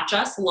can watch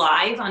us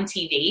live on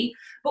TV.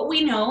 But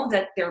we know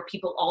that there are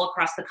people all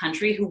across the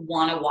country who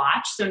want to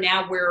watch. So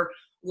now we're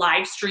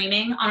live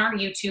streaming on our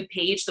YouTube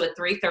page. So at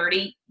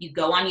 3:30, you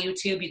go on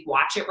YouTube, you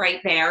watch it right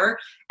there.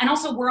 And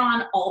also we're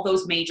on all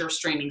those major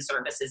streaming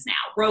services now,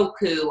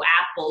 Roku,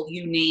 Apple,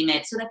 you name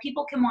it, so that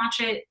people can watch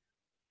it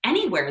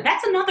anywhere.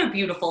 That's another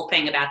beautiful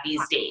thing about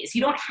these days.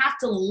 You don't have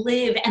to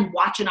live and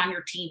watch it on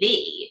your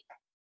TV.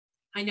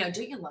 I know.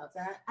 Do you love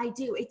that? I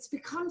do. It's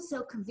become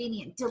so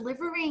convenient.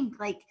 Delivering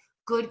like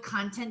good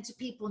content to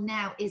people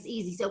now is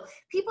easy. So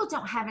people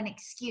don't have an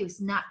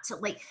excuse not to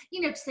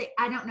to say,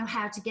 I don't know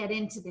how to get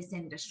into this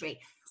industry.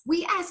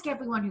 We ask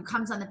everyone who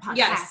comes on the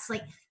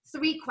podcast,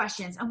 3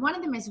 questions. And one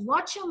of them is,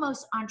 what's your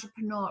most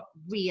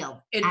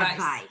entrepreneurial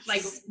advice?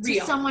 Like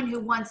real. To someone who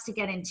wants to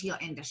get into your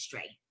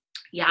industry?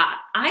 Yeah,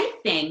 I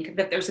think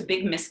that there's a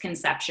big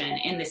misconception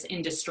in this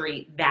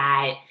industry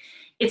that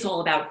it's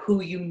all about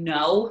who you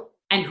know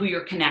and who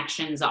your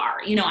connections are.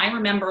 You know, I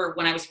remember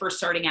when I was first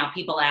starting out,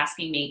 people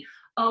asking me,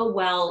 oh,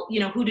 well,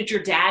 who did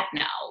your dad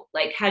know?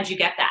 Like, how'd you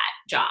get that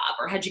job?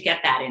 Or how'd you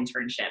get that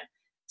internship?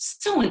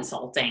 So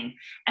insulting.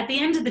 At the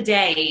end of the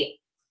day,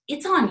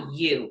 it's on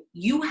you.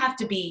 You have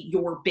to be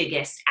your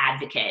biggest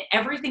advocate.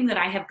 Everything that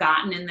I have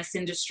gotten in this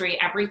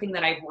industry, everything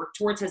that I've worked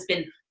towards has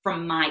been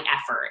from my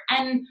effort.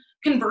 And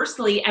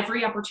conversely,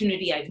 every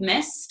opportunity I've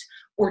missed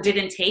or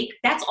didn't take,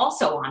 that's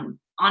also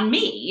on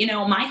me.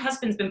 My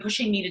husband's been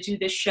pushing me to do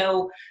this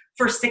show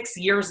for 6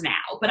 years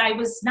now, but I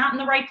was not in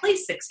the right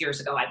place 6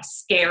 years ago. I was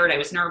scared. I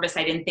was nervous.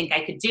 I didn't think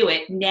I could do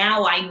it.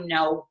 Now I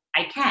know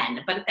I can.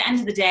 But at the end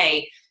of the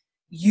day,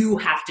 you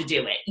have to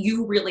do it.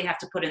 You really have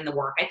to put in the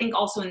work. I think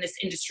also in this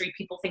industry,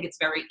 people think it's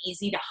very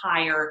easy to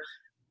hire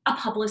a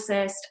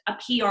publicist, a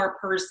PR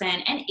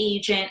person, an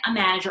agent, a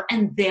manager,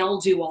 and they'll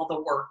do all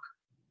the work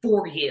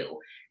for you.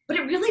 But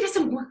it really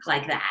doesn't work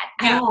like that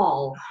at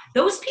all.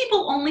 Those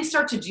people only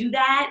start to do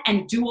that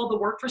and do all the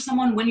work for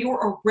someone when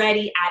you're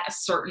already at a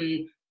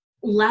certain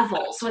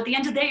level. So at the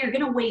end of the day, you're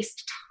going to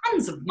waste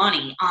tons of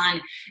money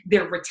on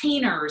their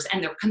retainers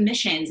and their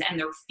commissions and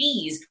their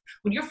fees.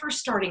 When you're first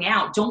starting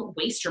out, don't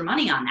waste your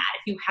money on that.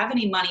 If you have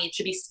any money, it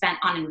should be spent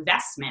on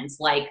investments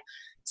like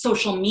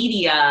social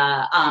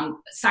media,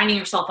 signing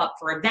yourself up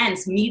for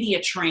events, media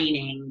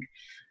training.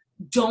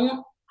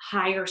 Don't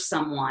hire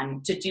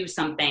someone to do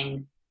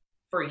something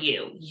for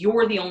you.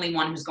 You're the only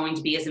one who's going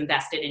to be as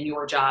invested in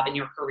your job and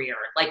your career.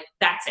 Like,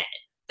 that's it.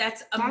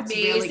 That's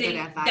amazing. Really good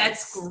advice.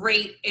 That's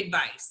great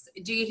advice.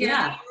 Do you hear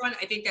that, everyone?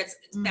 I think that's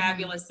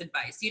fabulous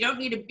advice. You don't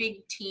need a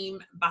big team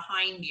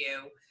behind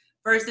you.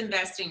 First,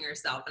 invest in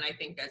yourself, and I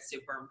think that's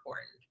super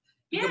important.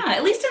 Yeah,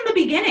 at least in the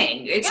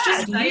beginning. It's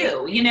just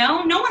you,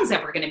 No one's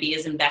ever going to be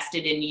as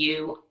invested in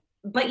you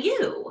but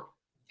you.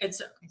 It's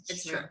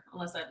true.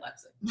 Unless I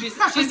left it.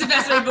 She's the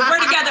best one, but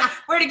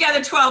we're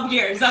together 12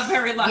 years. I'm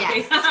very lucky.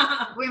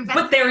 Yes.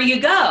 But there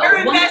you go. We're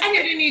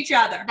invested in each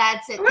other.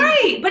 That's it.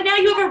 Right. But now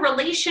you have a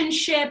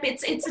relationship.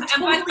 It's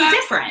totally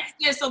different.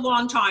 It's a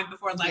long time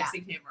before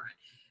Lexi came around.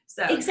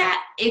 So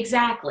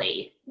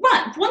Exactly.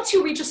 But once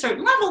you reach a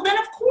certain level, then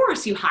of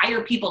course you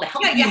hire people to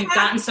help you. You've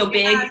gotten so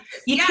big.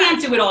 You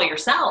can't do it all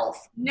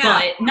yourself. No.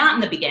 But not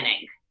in the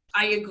beginning.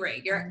 I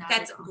agree.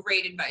 That's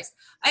great advice.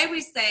 I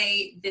always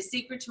say the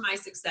secret to my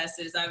success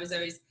is I was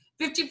always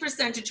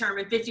 50%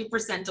 determined,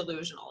 50%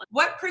 delusional.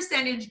 What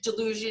percentage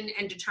delusion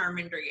and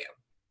determined are you?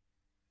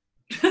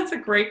 That's a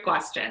great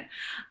question.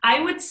 I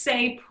would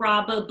say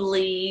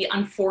probably,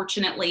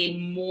 unfortunately,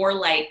 more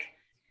like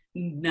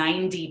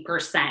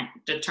 90%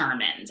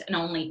 determined and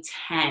only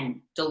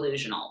 10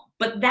 delusional.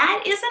 But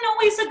that isn't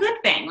always a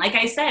good thing. Like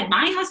I said,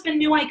 my husband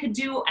knew I could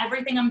do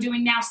everything I'm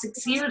doing now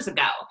 6 years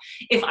ago.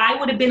 If I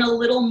would have been a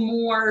little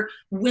more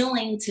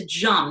willing to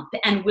jump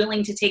and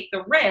willing to take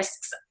the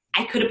risks,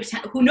 I could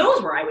have, who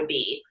knows where I would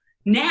be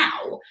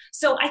now.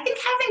 So I think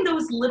having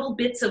those little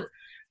bits of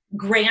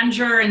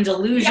grandeur and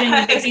delusion,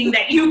 thinking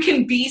that you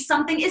can be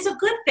something, is a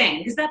good thing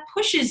because that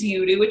pushes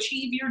you to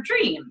achieve your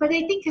dream. But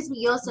I think because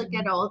we also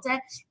get older,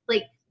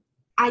 like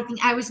I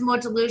think I was more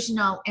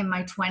delusional in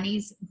my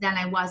 20s than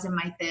I was in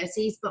my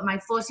 30s, but my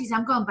 40s,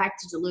 I'm going back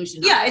to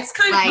delusional. Yeah, it's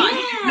kind of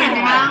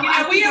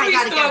fun. We always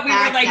thought we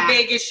were like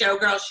Vegas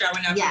showgirls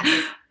showing up.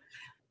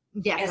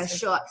 Yeah, for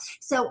sure.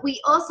 So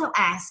we also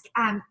ask,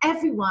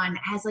 everyone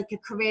has like a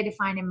career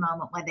defining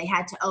moment where they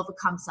had to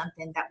overcome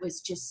something that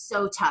was just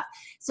so tough.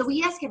 So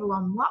we ask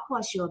everyone, what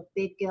was your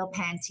big girl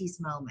panties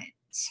moment?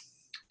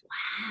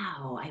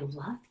 Wow, I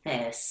love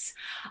this.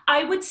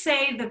 I would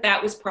say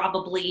that was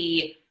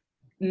probably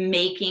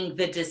making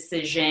the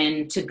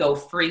decision to go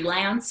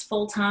freelance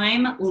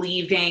full-time,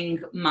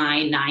 leaving my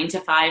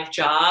 9-to-5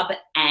 job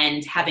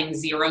and having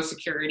zero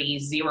security,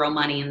 zero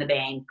money in the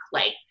bank.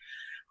 Like,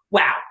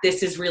 wow,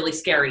 this is really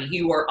scary.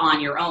 You are on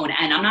your own.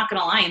 And I'm not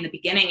going to lie, in the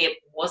beginning, it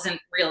wasn't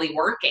really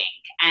working.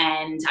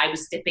 And I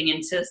was dipping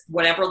into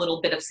whatever little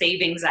bit of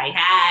savings I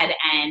had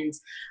and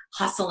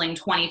hustling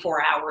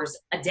 24 hours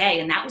a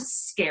day. And that was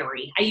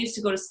scary. I used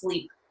to go to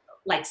sleep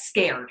like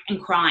scared and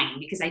crying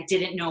because I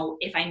didn't know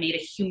if I made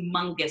a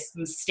humongous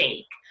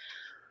mistake.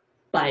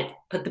 But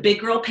put the big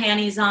girl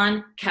panties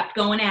on, kept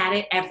going at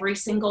it every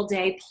single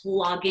day,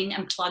 plugging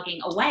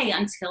away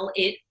until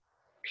it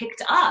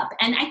picked up.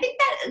 And I think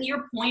that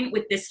your point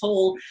with this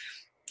whole,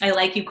 I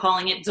like you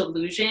calling it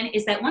delusion,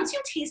 is that once you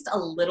taste a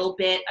little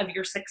bit of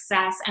your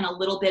success and a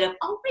little bit of,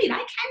 oh wait, I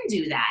can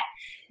do that,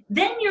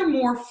 then you're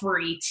more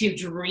free to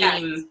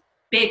dream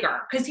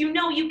bigger because you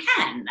know you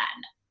can then.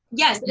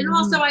 Yes, and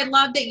also I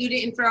love that you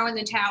didn't throw in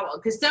the towel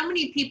because so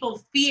many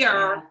people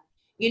fear,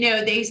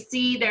 they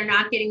see they're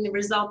not getting the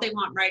result they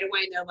want right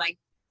away and they're like,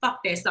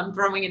 fuck this, I'm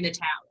throwing in the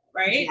towel,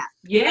 right?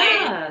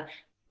 Yeah.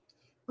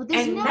 Well,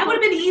 and that would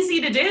have been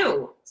easy to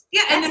do.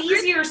 Yeah, and it's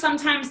easier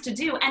sometimes to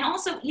do. And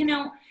also,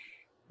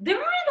 there aren't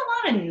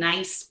a lot of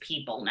nice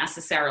people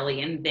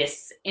necessarily in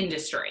this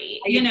industry.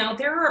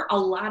 There are a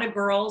lot of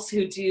girls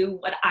who do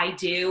what I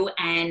do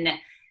and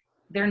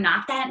they're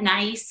not that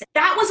nice.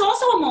 That was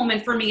also a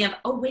moment for me of,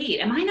 oh wait,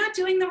 am I not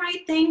doing the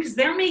right thing? Because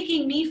they're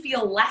making me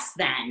feel less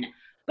than.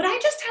 But I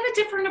just had a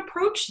different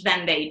approach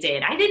than they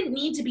did. I didn't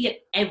need to be at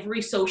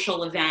every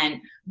social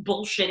event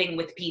bullshitting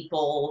with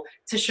people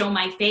to show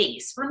my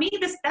face. For me,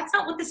 that's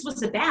not what this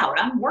was about.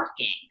 I'm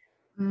working.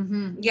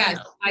 Mm-hmm. Yes,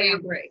 I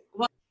agree.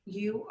 Well,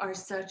 you are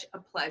such a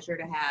pleasure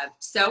to have.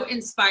 So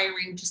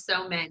inspiring to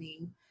so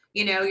many.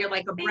 You're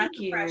like a breath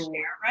of fresh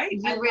air, right?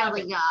 You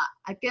really are.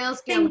 A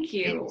girl's girl. Thank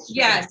you.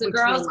 Yes, a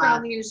girl's girl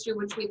in the industry,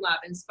 which we love.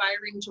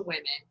 Inspiring to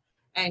women.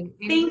 And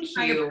thank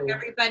you.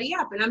 Everybody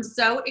up. And I'm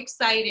so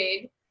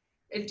excited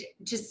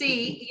to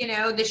see,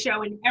 the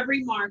show in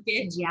every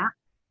market. Yeah.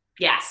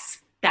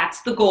 Yes,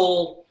 that's the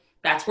goal.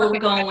 That's where we're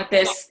going with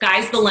this.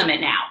 Sky's the limit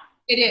now.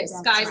 It is.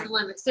 Sky's the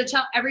limit. So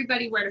tell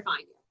everybody where to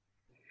find you.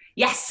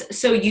 Yes,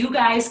 so you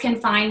guys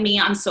can find me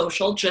on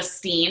social,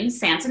 Justine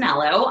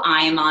Santaniello.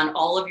 I am on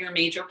all of your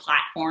major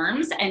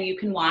platforms, and you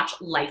can watch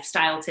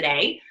Lifestyle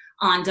Today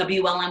on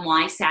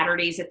WLMY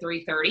Saturdays at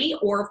 3:30,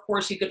 or of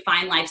course you could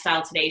find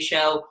Lifestyle Today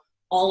show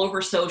all over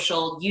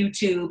social,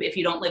 YouTube, if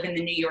you don't live in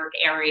the New York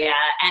area,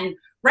 and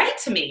write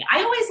to me.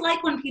 I always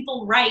like when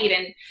people write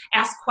and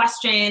ask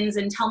questions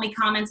and tell me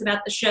comments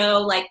about the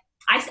show. Like,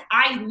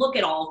 I look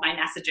at all of my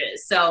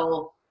messages,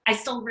 so I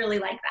still really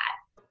like that.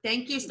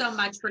 Thank you so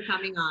much for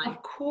coming on.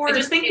 Of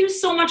course. Thank you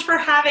so much for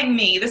having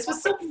me. This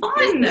was so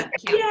fun.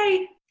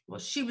 Yay. Well,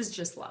 she was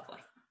just lovely.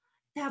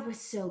 That was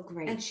so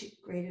great. And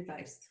great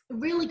advice.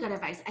 Really good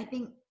advice. I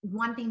think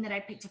one thing that I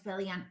picked up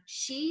early on,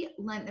 she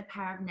learned the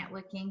power of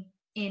networking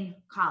in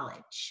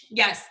college.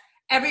 Yes.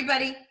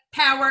 Everybody,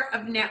 power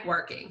of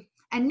networking.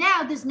 And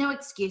now there's no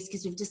excuse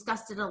because we've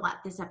discussed it a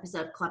lot this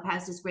episode.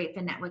 Clubhouse is great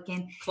for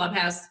networking.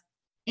 Clubhouse.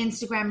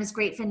 Instagram is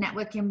great for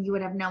networking. You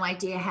would have no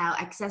idea how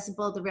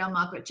accessible the Real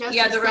Margaret Joseph is.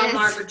 Yeah, the Real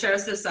Margaret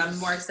Josephs. I'm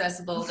more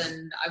accessible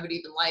than I would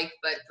even like,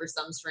 but for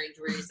some strange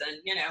reason,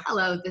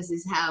 Hello, this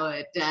is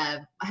Howard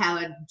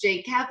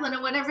J. Kaplan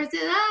or whatever it is.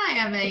 I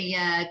am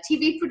a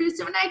TV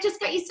producer, and I just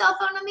got your cell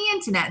phone on the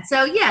internet.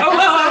 So yeah.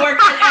 I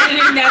worked on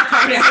editing that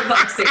part out,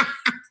 Lexi.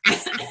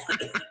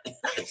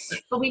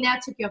 But we now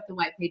took you off the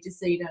white pages,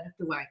 so you don't have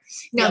to worry.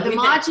 No, the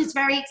March is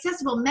very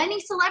accessible. Many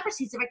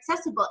celebrities are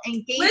accessible.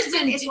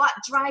 Engagement is what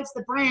drives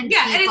the brand.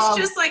 Yeah, people. and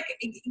it's just like,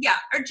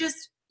 or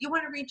just you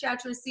want to reach out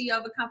to a CEO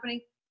of a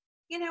company.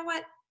 You know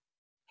what?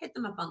 Hit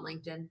them up on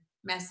LinkedIn,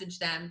 message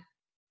them,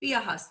 be a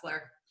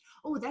hustler.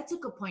 Oh, that's a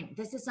good point.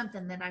 This is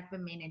something that I've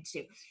been meaning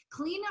to do.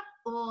 Clean up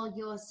all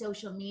your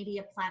social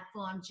media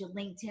platforms, your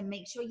LinkedIn.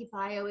 Make sure your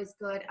bio is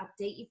good.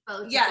 Update your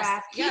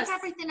photograph. Keep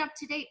everything up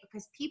to date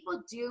because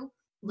people do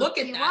look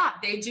at that.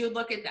 They do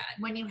look at that.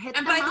 When you hit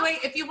and by the way,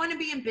 if you want to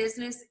be in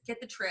business,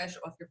 get the trash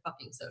off your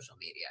fucking social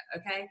media,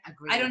 okay?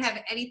 Agreed. I don't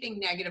have anything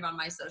negative on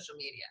my social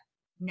media.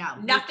 No.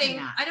 Nothing.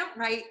 I don't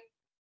write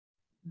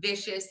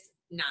vicious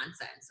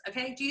nonsense,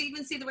 okay? Do you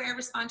even see the way I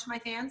respond to my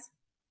fans?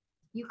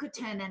 You could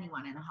turn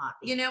anyone in a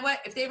heartbeat. You know what?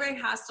 If they write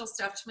hostile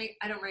stuff to me,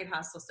 I don't write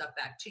hostile stuff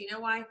back. Do you know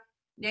why?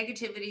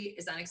 Negativity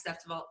is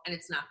unacceptable and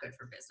it's not good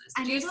for business.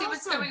 And do you see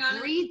what's going on?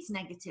 It breeds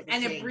negativity.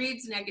 And it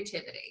breeds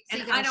negativity. So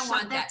and I don't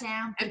want that.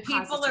 Down, and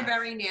people are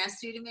very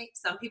nasty to me.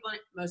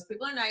 Most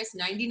people are nice.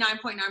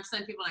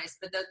 99.9% of people are nice.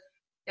 But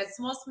that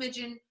small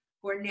smidgen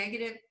who are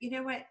negative, you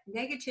know what?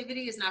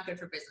 Negativity is not good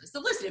for business. So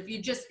listen, if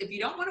you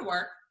don't want to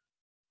work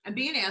and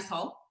be an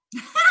asshole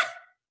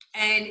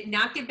and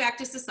not give back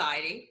to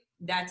society,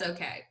 that's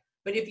okay.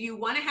 But if you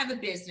want to have a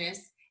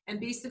business and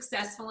be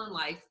successful in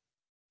life,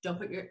 don't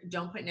put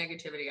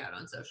negativity out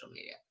on social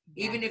media.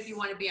 Yes. Even if you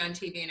want to be on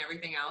TV and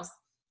everything else,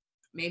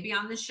 maybe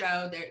on the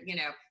show there,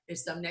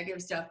 there's some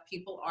negative stuff.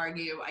 People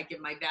argue. I give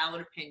my valid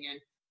opinion,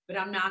 but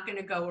I'm not going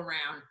to go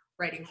around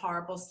writing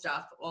horrible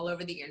stuff all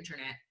over the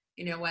internet.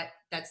 You know what?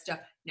 That stuff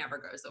never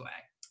goes away.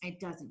 It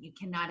doesn't. You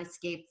cannot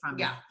escape from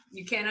it. Yeah,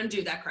 you can't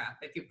undo that crap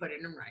if you put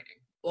it in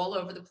writing all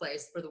over the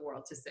place for the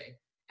world to see.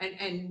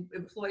 And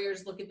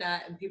employers look at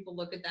that and people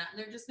look at that and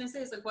they're just going to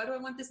say, it's like, why do I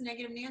want this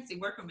negative Nancy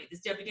working with me, this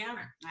Debbie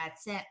Downer?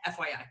 That's it.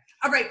 FYI.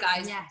 All right,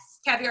 guys. Yes.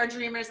 Caviar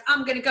Dreamers,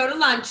 I'm going to go to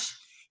lunch.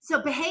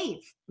 So behave,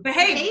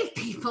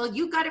 people.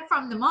 You got it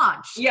from the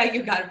March. Yeah,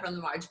 you got it from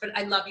the March. But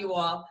I love you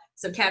all.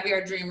 So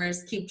Caviar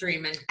Dreamers, keep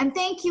dreaming. And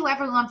thank you,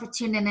 everyone, for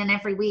tuning in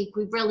every week.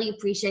 We really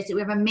appreciate it.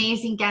 We have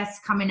amazing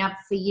guests coming up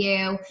for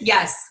you.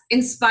 Yes,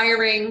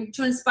 inspiring,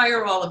 to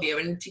inspire all of you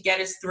and to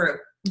get us through.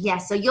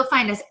 Yes, so you'll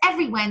find us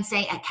every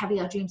Wednesday at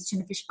Caviar Dreams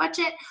Tuna Fish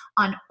Budget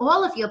on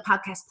all of your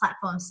podcast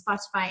platforms,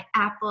 Spotify,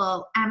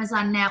 Apple,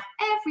 Amazon now,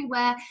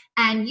 everywhere,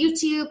 and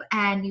YouTube.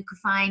 And you can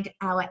find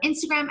our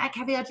Instagram at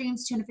Caviar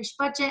Dreams Tuna Fish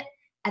Budget,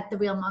 at The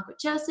Real Margaret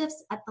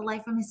Josephs, at The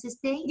Life of Mrs.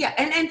 B. Yeah,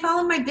 and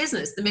follow my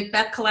business, the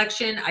Macbeth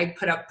Collection. I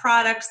put up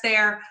products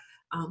there.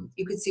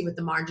 You can see what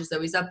the Marge is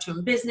always up to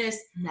in business.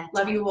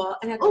 Love you all.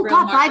 And oh,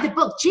 God, buy the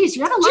book. Jeez,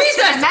 you have a lot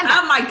to remember.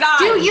 Oh, my God.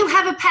 Do you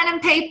have a pen and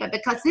paper?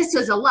 Because this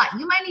was a lot.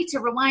 You might need to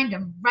rewind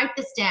and write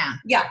this down.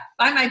 Yeah,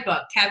 buy my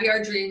book,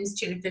 Caviar Dreams,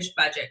 Tuna Fish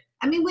Budget.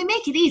 I mean, we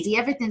make it easy.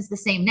 Everything's the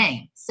same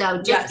name.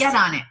 So just get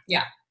on it.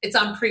 Yeah, it's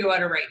on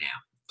pre-order right now.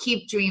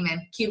 Keep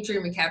dreaming. Keep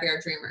dreaming, Caviar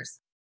Dreamers.